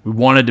 We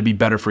wanted to be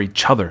better for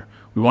each other.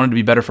 We wanted to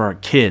be better for our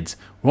kids.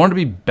 We wanted to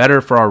be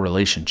better for our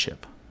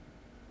relationship.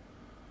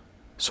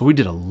 So we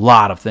did a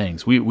lot of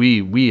things.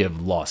 We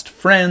have lost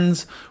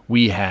friends.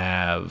 We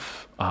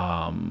have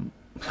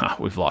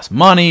we've lost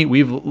money.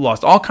 We've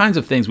lost all kinds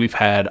of things. We've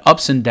had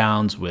ups and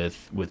downs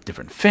with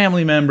different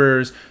family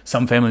members.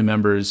 Some family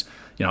members,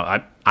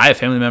 I have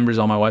family members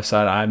on my wife's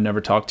side I've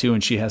never talked to,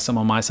 and she has some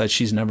on my side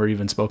she's never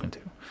even spoken to.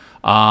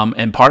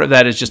 And part of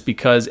that is just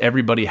because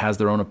everybody has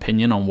their own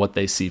opinion on what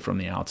they see from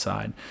the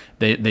outside.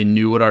 They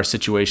knew what our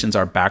situations,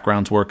 our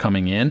backgrounds were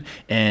coming in,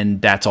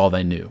 and that's all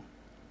they knew.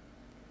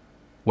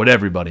 What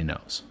everybody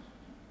knows.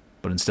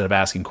 But instead of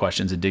asking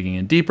questions and digging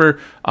in deeper,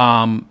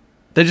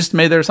 they just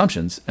made their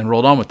assumptions and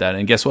rolled on with that.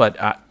 And guess what?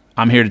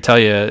 I'm here to tell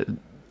you,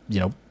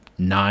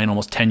 9,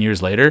 almost 10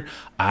 years later,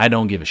 I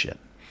don't give a shit.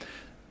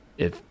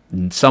 If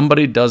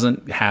somebody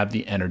doesn't have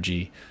the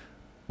energy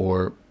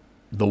or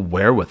the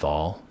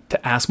wherewithal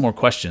to ask more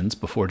questions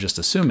before just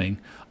assuming,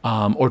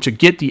 or to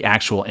get the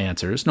actual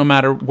answers, no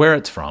matter where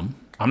it's from.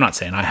 I'm not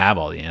saying I have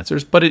all the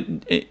answers, but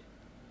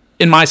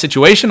in my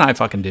situation, I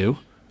fucking do.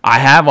 I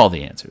have all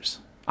the answers.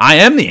 I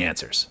am the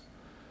answers.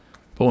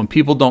 But when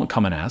people don't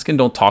come and ask and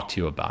don't talk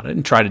to you about it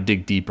and try to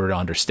dig deeper to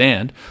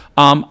understand,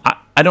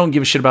 I don't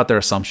give a shit about their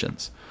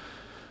assumptions.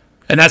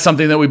 And that's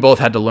something that we both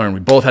had to learn. We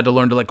both had to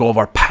learn to let go of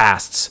our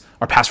past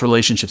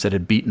relationships that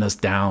had beaten us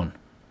down,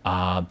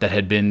 that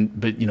had been,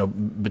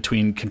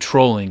 between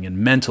controlling and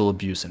mental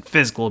abuse and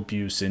physical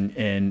abuse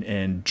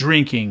and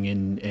drinking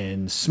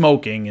and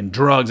smoking and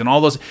drugs and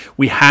all those.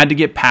 We had to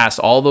get past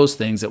all those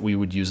things that we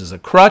would use as a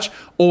crutch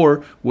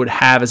or would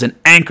have as an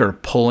anchor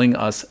pulling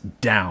us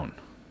down.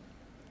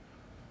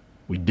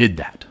 We did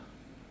that.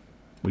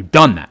 We've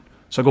done that.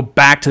 So I go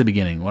back to the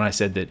beginning when I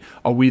said that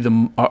are we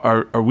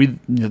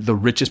the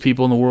richest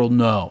people in the world?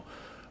 No.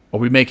 Are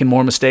we making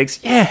more mistakes?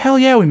 Yeah, hell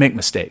yeah, we make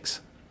mistakes.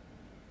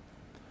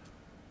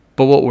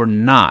 But what we're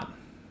not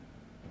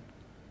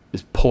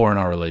is poor in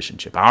our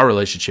relationship. Our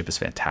relationship is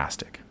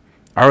fantastic.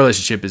 Our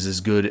relationship is as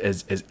good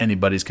as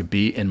anybody's could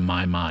be in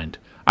my mind.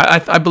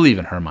 I believe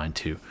in her mind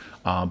too.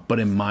 But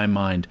in my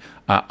mind,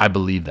 I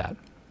believe that.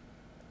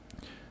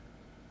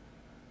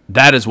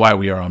 That is why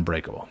we are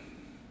unbreakable.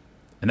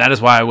 And that is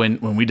why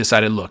when we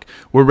decided, look,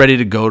 we're ready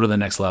to go to the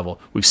next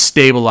level. We've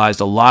stabilized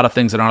a lot of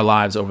things in our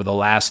lives over the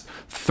last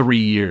 3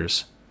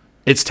 years.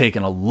 It's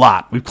taken a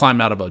lot. We've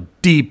climbed out of a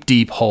deep,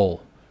 deep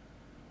hole,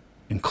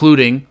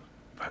 including,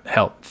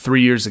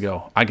 3 years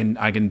ago. I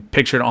can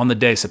picture it on the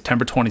day,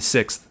 September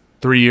 26th,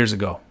 3 years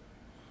ago.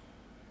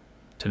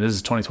 So this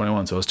is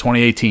 2021, so it was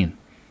 2018.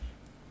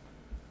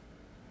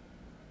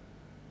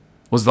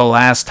 Was the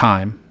last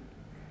time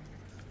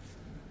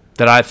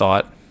that I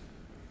thought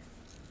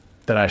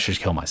that I should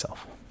kill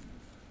myself.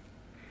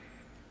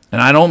 And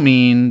I don't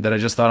mean that I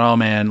just thought, oh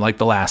man, like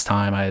the last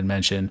time I had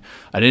mentioned,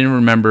 I didn't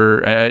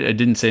remember, I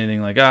didn't say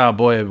anything like, oh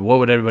boy, what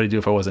would everybody do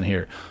if I wasn't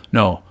here?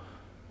 No.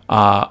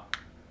 I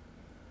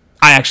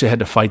actually had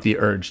to fight the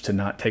urge to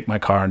not take my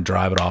car and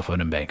drive it off of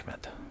an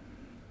embankment.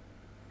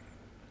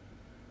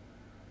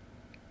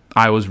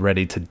 I was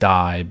ready to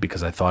die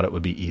because I thought it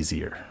would be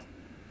easier.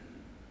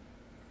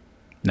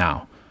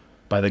 Now,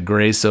 by the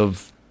grace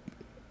of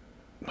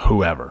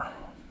whoever,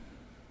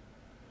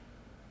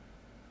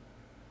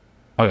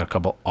 I got a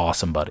couple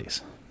awesome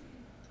buddies.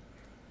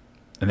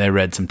 And they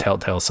read some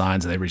telltale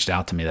signs and they reached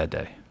out to me that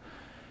day.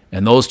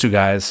 And those two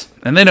guys,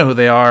 and they know who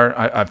they are.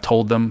 I've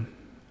told them.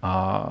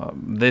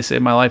 They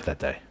saved my life that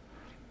day.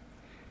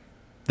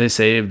 They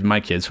saved my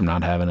kids from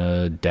not having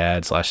a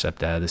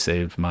dad/stepdad. They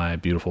saved my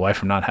beautiful wife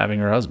from not having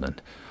her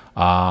husband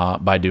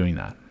by doing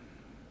that.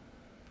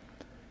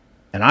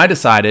 And I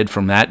decided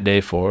from that day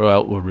forward,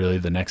 well, really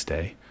the next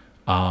day,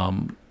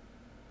 that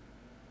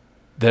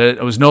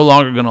I was no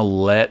longer going to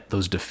let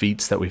those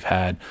defeats that we've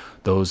had,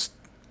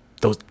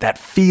 that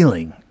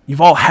feeling.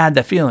 You've all had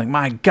that feeling.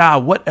 My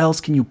God, what else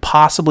can you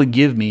possibly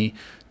give me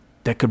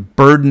that could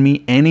burden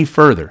me any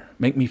further,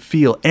 make me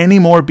feel any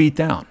more beat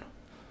down?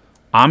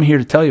 I'm here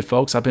to tell you,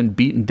 folks, I've been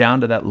beaten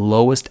down to that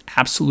lowest,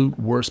 absolute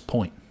worst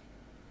point.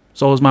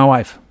 So was my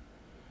wife.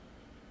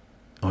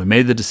 And we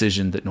made the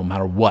decision that no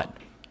matter what,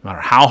 no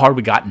matter how hard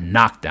we got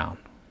knocked down,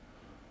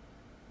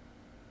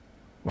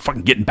 we're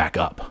fucking getting back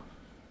up.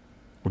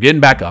 We're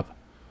getting back up,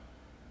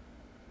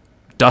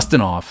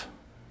 dusting off,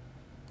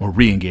 we're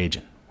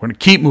re-engaging. We're going to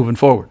keep moving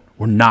forward.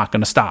 We're not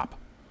going to stop.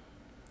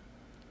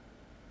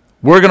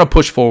 We're going to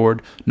push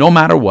forward no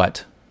matter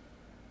what.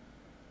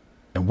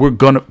 And we're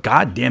going to,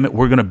 God damn it,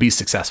 we're going to be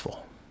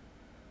successful.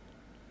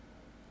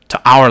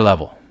 To our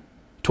level,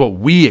 to what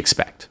we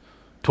expect,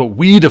 to what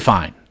we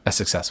define as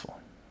successful.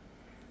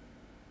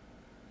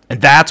 And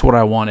that's what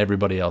I want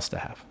everybody else to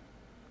have.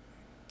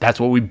 That's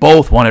what we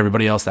both want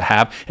everybody else to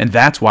have, and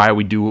that's why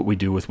we do what we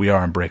do with We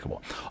Are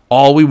Unbreakable.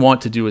 All we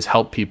want to do is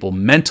help people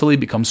mentally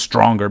become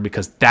stronger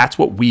because that's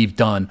what we've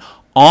done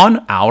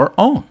on our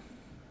own.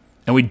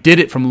 And we did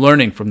it from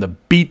learning from the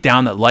beat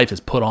down that life has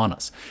put on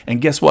us.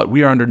 And guess what?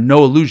 We are under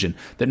no illusion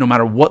that no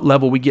matter what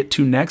level we get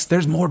to next,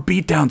 there's more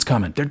beat downs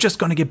coming. They're just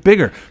going to get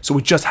bigger, so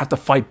we just have to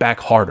fight back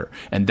harder,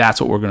 and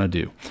that's what we're going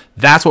to do.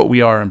 That's what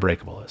We Are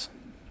Unbreakable is.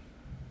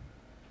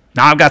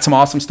 Now, I've got some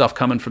awesome stuff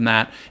coming from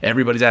that.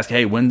 Everybody's asking,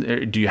 hey,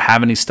 when do you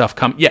have any stuff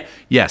coming?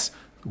 Yes.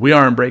 We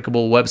Are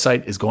Unbreakable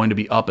website is going to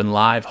be up and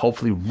live,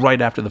 hopefully right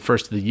after the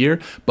first of the year.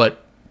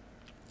 But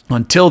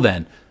until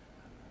then,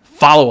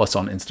 follow us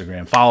on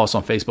Instagram, follow us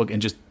on Facebook, and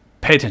just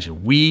pay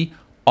attention. We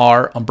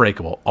Are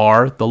Unbreakable.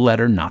 Are the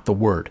letter, not the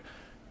word.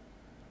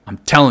 I'm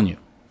telling you,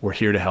 we're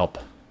here to help.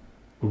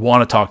 We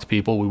want to talk to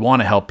people. We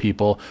want to help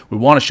people. We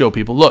want to show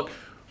people, look,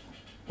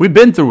 we've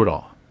been through it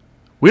all.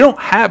 We don't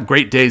have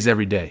great days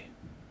every day.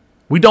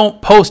 We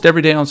don't post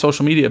every day on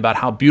social media about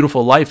how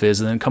beautiful life is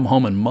and then come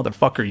home and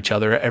motherfucker each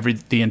other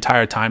the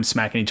entire time,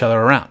 smacking each other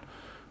around.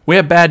 We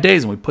have bad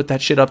days and we put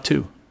that shit up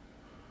too.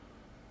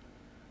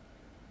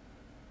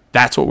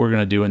 That's what we're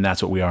going to do, and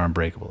that's what We Are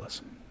Unbreakable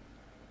is.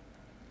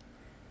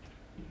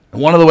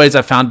 And one of the ways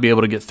I found to be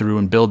able to get through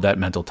and build that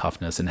mental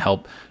toughness and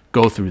help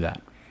go through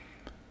that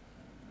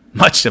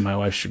Much to my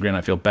wife's chagrin,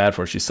 I feel bad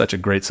for her. She's such a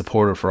great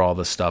supporter for all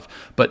this stuff.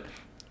 But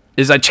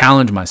is I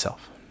challenge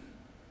myself.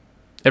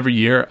 Every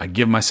year, I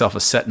give myself a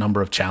set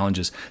number of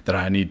challenges that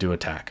I need to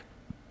attack.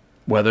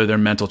 Whether they're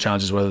mental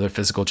challenges, whether they're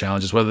physical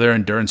challenges, whether they're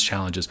endurance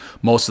challenges.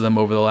 Most of them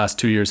over the last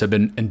 2 years have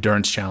been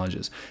endurance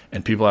challenges.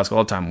 And people ask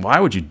all the time, why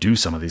would you do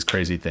some of these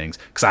crazy things?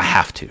 Because I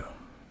have to.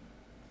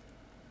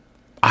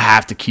 I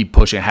have to keep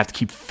pushing. I have to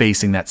keep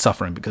facing that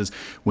suffering. Because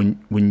when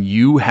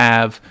you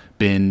have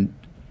been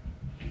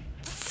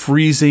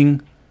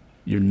freezing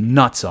your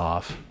nuts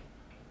off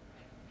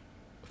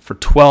for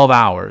 12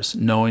 hours,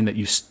 knowing that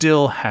you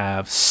still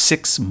have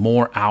 6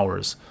 more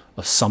hours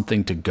of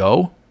something to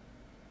go,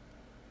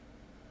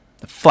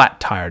 the flat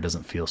tire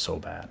doesn't feel so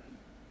bad.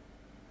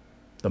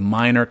 The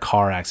minor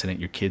car accident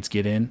your kids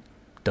get in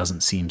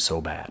doesn't seem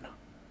so bad.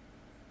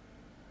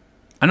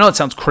 I know it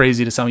sounds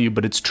crazy to some of you,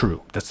 but it's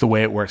true. That's the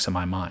way it works in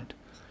my mind.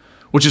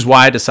 Which is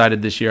why I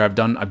decided this year I've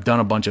done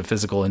a bunch of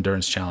physical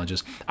endurance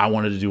challenges. I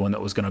wanted to do one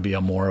that was going to be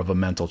more of a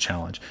mental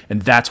challenge.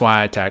 And that's why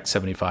I attacked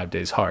 75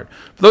 Days Hard.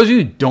 For those of you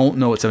who don't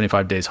know what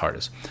 75 Days Hard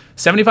is,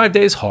 75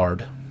 Days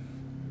Hard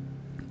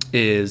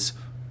is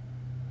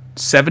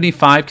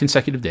 75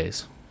 consecutive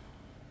days,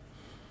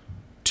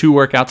 2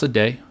 workouts a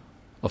day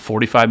of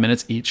 45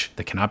 minutes each.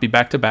 They cannot be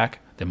back to back.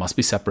 They must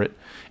be separate.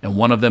 And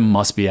one of them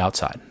must be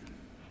outside.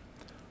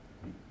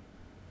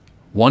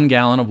 1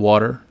 gallon of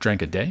water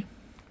drank a day.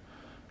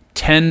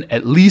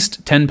 At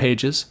least 10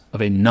 pages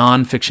of a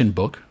non-fiction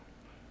book,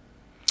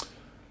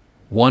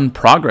 1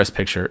 progress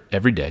picture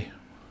every day,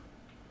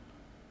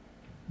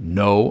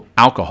 no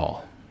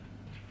alcohol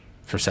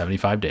for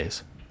 75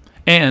 days,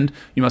 and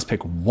you must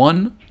pick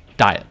one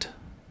diet,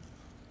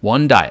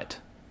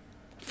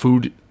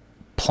 food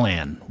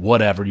plan,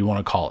 whatever you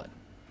want to call it,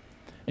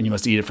 and you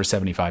must eat it for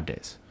 75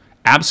 days.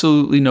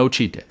 Absolutely no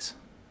cheat days.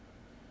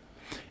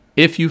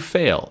 If you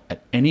fail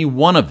at any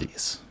one of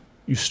these,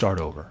 you start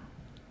over.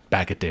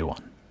 Back at day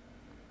 1.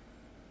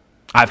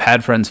 I've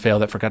had friends fail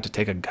that forgot to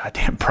take a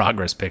goddamn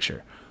progress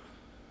picture.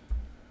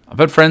 I've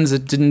had friends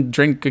that didn't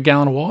drink a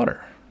gallon of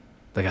water.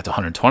 They got to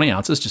 120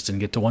 ounces, just didn't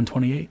get to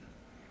 128.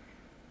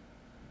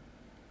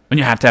 And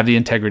you have to have the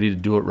integrity to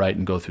do it right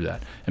and go through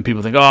that. And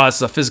people think, oh, this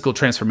is a physical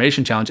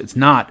transformation challenge. It's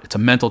not. It's a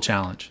mental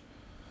challenge.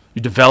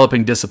 You're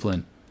developing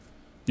discipline.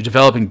 You're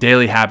developing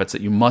daily habits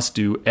that you must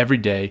do every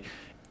day.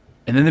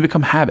 And then they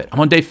become habit. I'm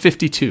on day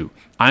 52.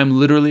 I'm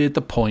literally at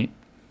the point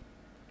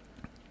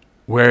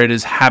where it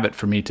is habit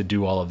for me to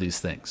do all of these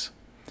things.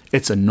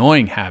 It's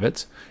annoying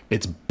habits.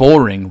 It's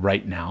boring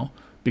right now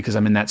because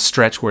I'm in that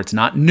stretch where it's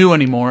not new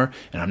anymore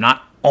and I'm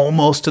not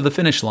almost to the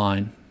finish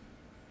line.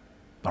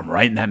 I'm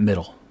right in that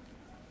middle.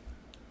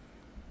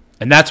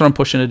 And that's what I'm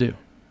pushing to do.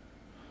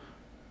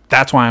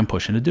 That's why I'm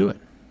pushing to do it.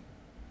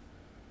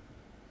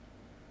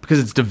 Because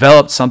it's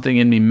developed something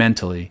in me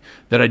mentally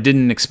that I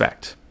didn't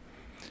expect.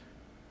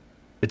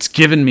 It's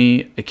given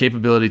me a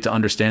capability to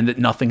understand that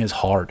nothing is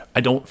hard.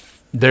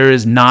 There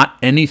is not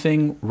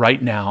anything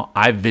right now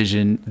I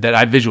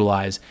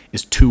visualize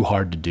is too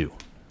hard to do.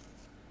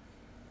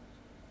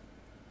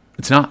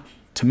 It's not.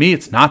 To me,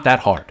 it's not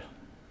that hard.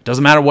 It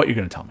doesn't matter what you're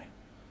going to tell me.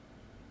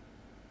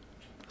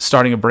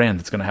 Starting a brand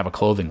that's going to have a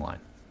clothing line.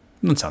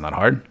 It doesn't sound that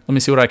hard. Let me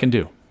see what I can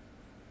do.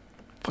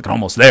 Fucking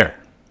almost there.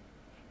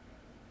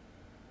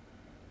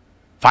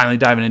 Finally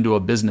diving into a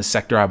business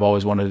sector I've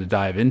always wanted to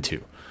dive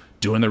into.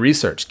 Doing the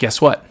research.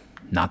 Guess what?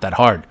 Not that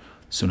hard.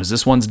 As soon as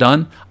this one's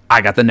done, I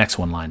got the next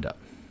one lined up.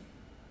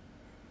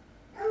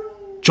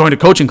 Joined a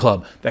coaching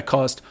club that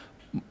cost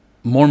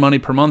more money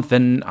per month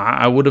than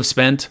I would have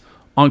spent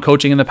on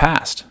coaching in the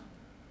past.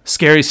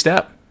 Scary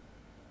step.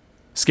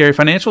 Scary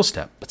financial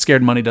step. But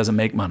scared money doesn't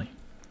make money.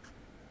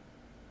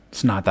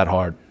 It's not that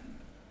hard.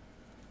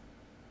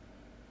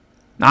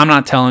 I'm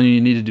not telling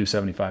you need to do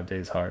 75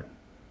 days hard.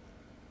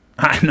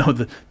 I know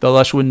the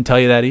Lush wouldn't tell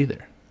you that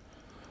either.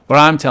 What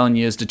I'm telling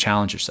you is to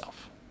challenge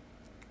yourself.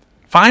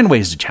 Find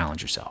ways to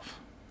challenge yourself.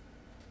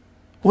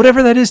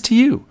 Whatever that is to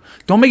you.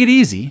 Don't make it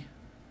easy.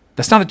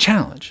 That's not a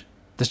challenge.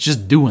 That's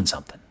just doing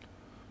something.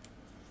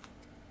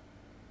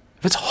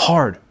 If it's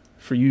hard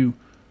for you,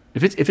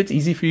 if it's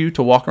easy for you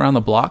to walk around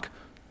the block,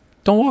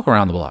 don't walk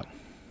around the block.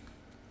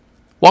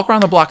 Walk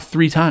around the block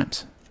 3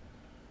 times.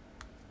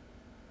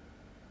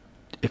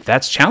 If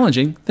that's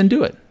challenging, then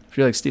do it. If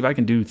you're like, Steve, I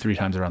can do 3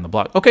 times around the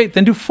block. Okay,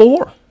 then do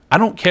 4. I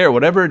don't care.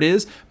 Whatever it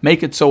is,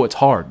 make it so it's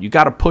hard. You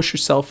got to push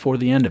yourself for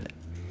the end of it.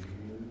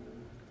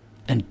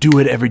 And do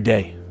it every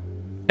day.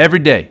 Every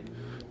day.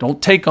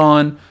 Don't take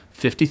on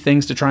 50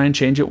 things to try and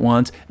change at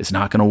once. It's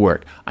not going to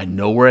work. I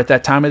know we're at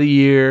that time of the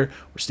year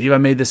where, Steve, I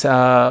made this,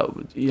 I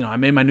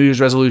made my New Year's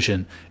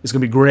resolution. It's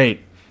going to be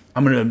great.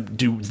 I'm going to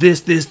do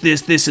this,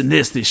 and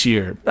this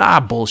year.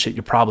 Bullshit.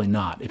 You're probably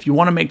not. If you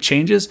want to make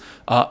changes,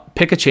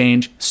 pick a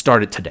change.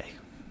 Start it today.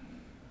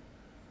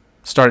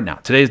 Start it now.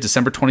 Today is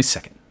December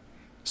 22nd.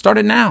 Start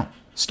it now.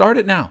 Start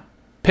it now.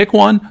 Pick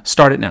one.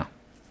 Start it now.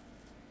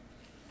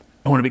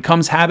 And when it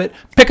becomes habit,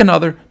 pick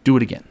another. Do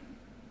it again.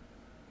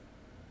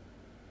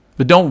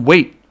 But don't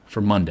wait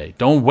for Monday.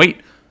 Don't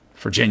wait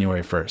for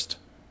January 1st.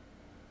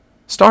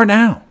 Start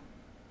now.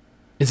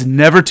 It's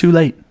never too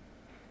late.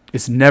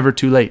 It's never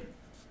too late.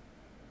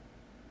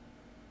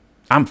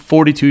 I'm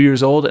 42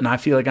 years old, and I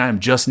feel like I am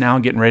just now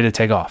getting ready to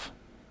take off.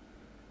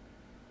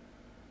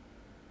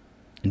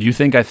 And do you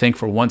think I think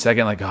for 1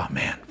 second, like, oh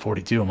man,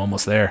 42, I'm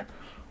almost there.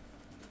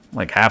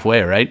 Like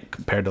halfway, right?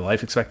 Compared to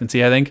life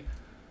expectancy, I think.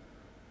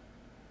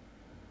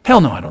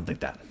 Hell no, I don't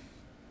think that.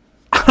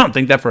 I don't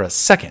think that for a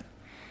second.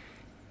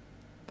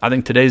 I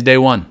think today's day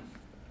one.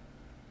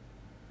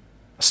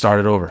 Start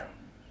it over.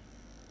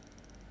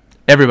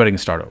 Everybody can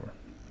start over.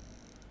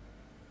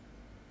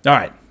 All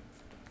right.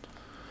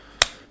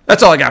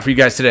 That's all I got for you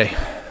guys today.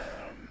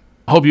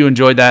 I hope you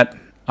enjoyed that.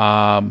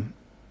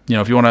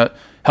 If you want to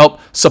help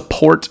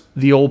support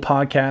the old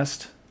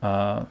podcast,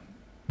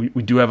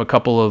 we do have a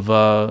couple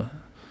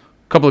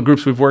of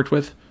groups we've worked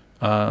with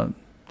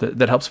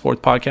that help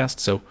support the podcast.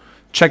 So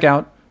check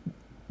out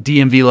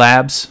DMV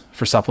Labs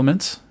for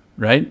supplements,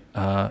 right?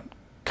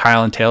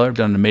 Kyle and Taylor have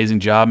done an amazing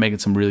job making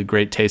some really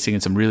great tasting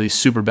and some really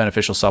super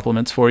beneficial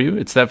supplements for you.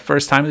 It's that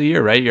first time of the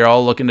year, right? You're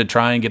all looking to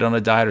try and get on a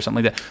diet or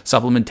something like that.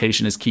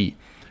 Supplementation is key.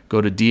 Go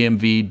to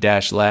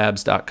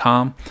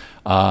dmv-labs.com.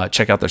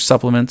 Check out their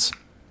supplements.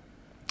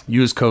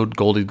 Use code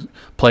Goldie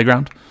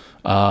Playground,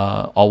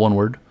 all one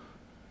word.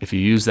 If you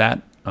use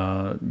that,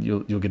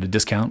 you'll get a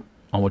discount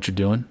on what you're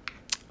doing.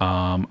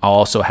 I'll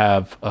also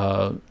have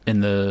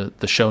in the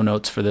show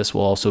notes for this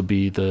will also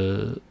be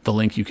the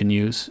link you can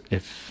use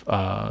if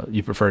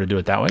you prefer to do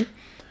it that way.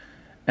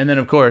 And then,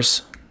 of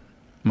course,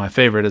 my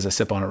favorite as I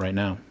sip on it right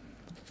now,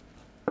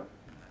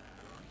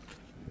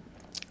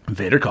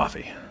 Vader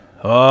coffee.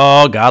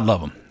 Oh, God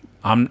love them.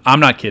 I'm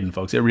not kidding,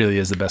 folks. It really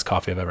is the best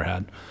coffee I've ever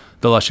had.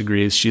 Delush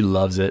agrees. She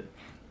loves it.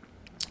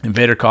 And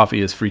Vader coffee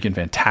is freaking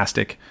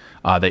fantastic.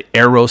 They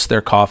air roast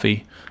their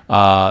coffee,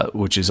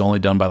 which is only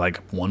done by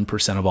like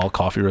 1% of all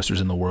coffee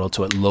roasters in the world.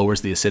 So it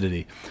lowers the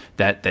acidity.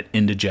 That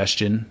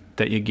indigestion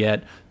that you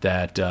get,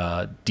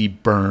 that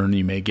deep burn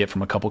you may get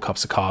from a couple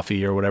cups of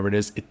coffee or whatever it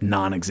is, it's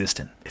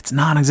non-existent. It's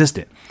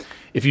non-existent.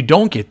 If you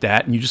don't get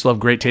that and you just love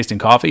great tasting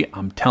coffee,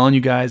 I'm telling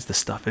you guys, the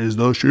stuff is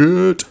the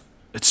shit.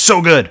 It's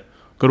so good.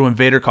 Go to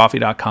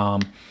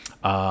invadercoffee.com.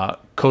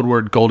 Code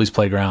word Goldie's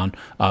Playground.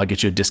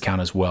 Get you a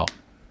discount as well.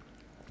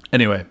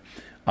 Anyway,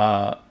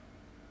 the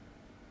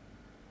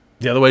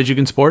other ways you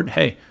can support,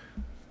 hey,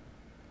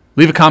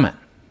 leave a comment,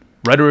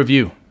 write a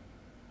review,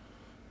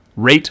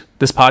 rate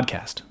this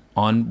podcast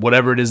on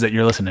whatever it is that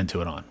you're listening to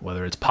it on,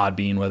 whether it's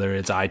Podbean, whether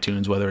it's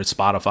iTunes, whether it's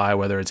Spotify,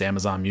 whether it's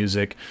Amazon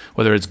Music,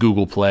 whether it's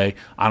Google Play.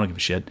 I don't give a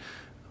shit.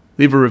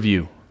 Leave a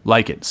review,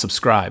 like it,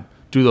 subscribe,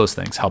 do those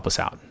things, help us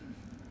out.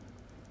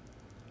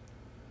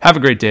 Have a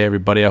great day,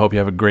 everybody. I hope you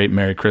have a great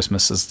Merry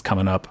Christmas as it's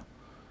coming up.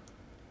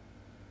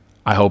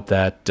 I hope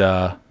that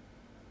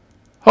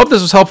hope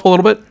this was helpful a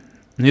little bit.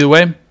 And either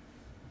way,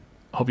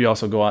 I hope you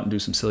also go out and do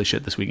some silly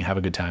shit this week and have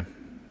a good time.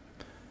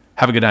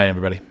 Have a good night,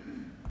 everybody.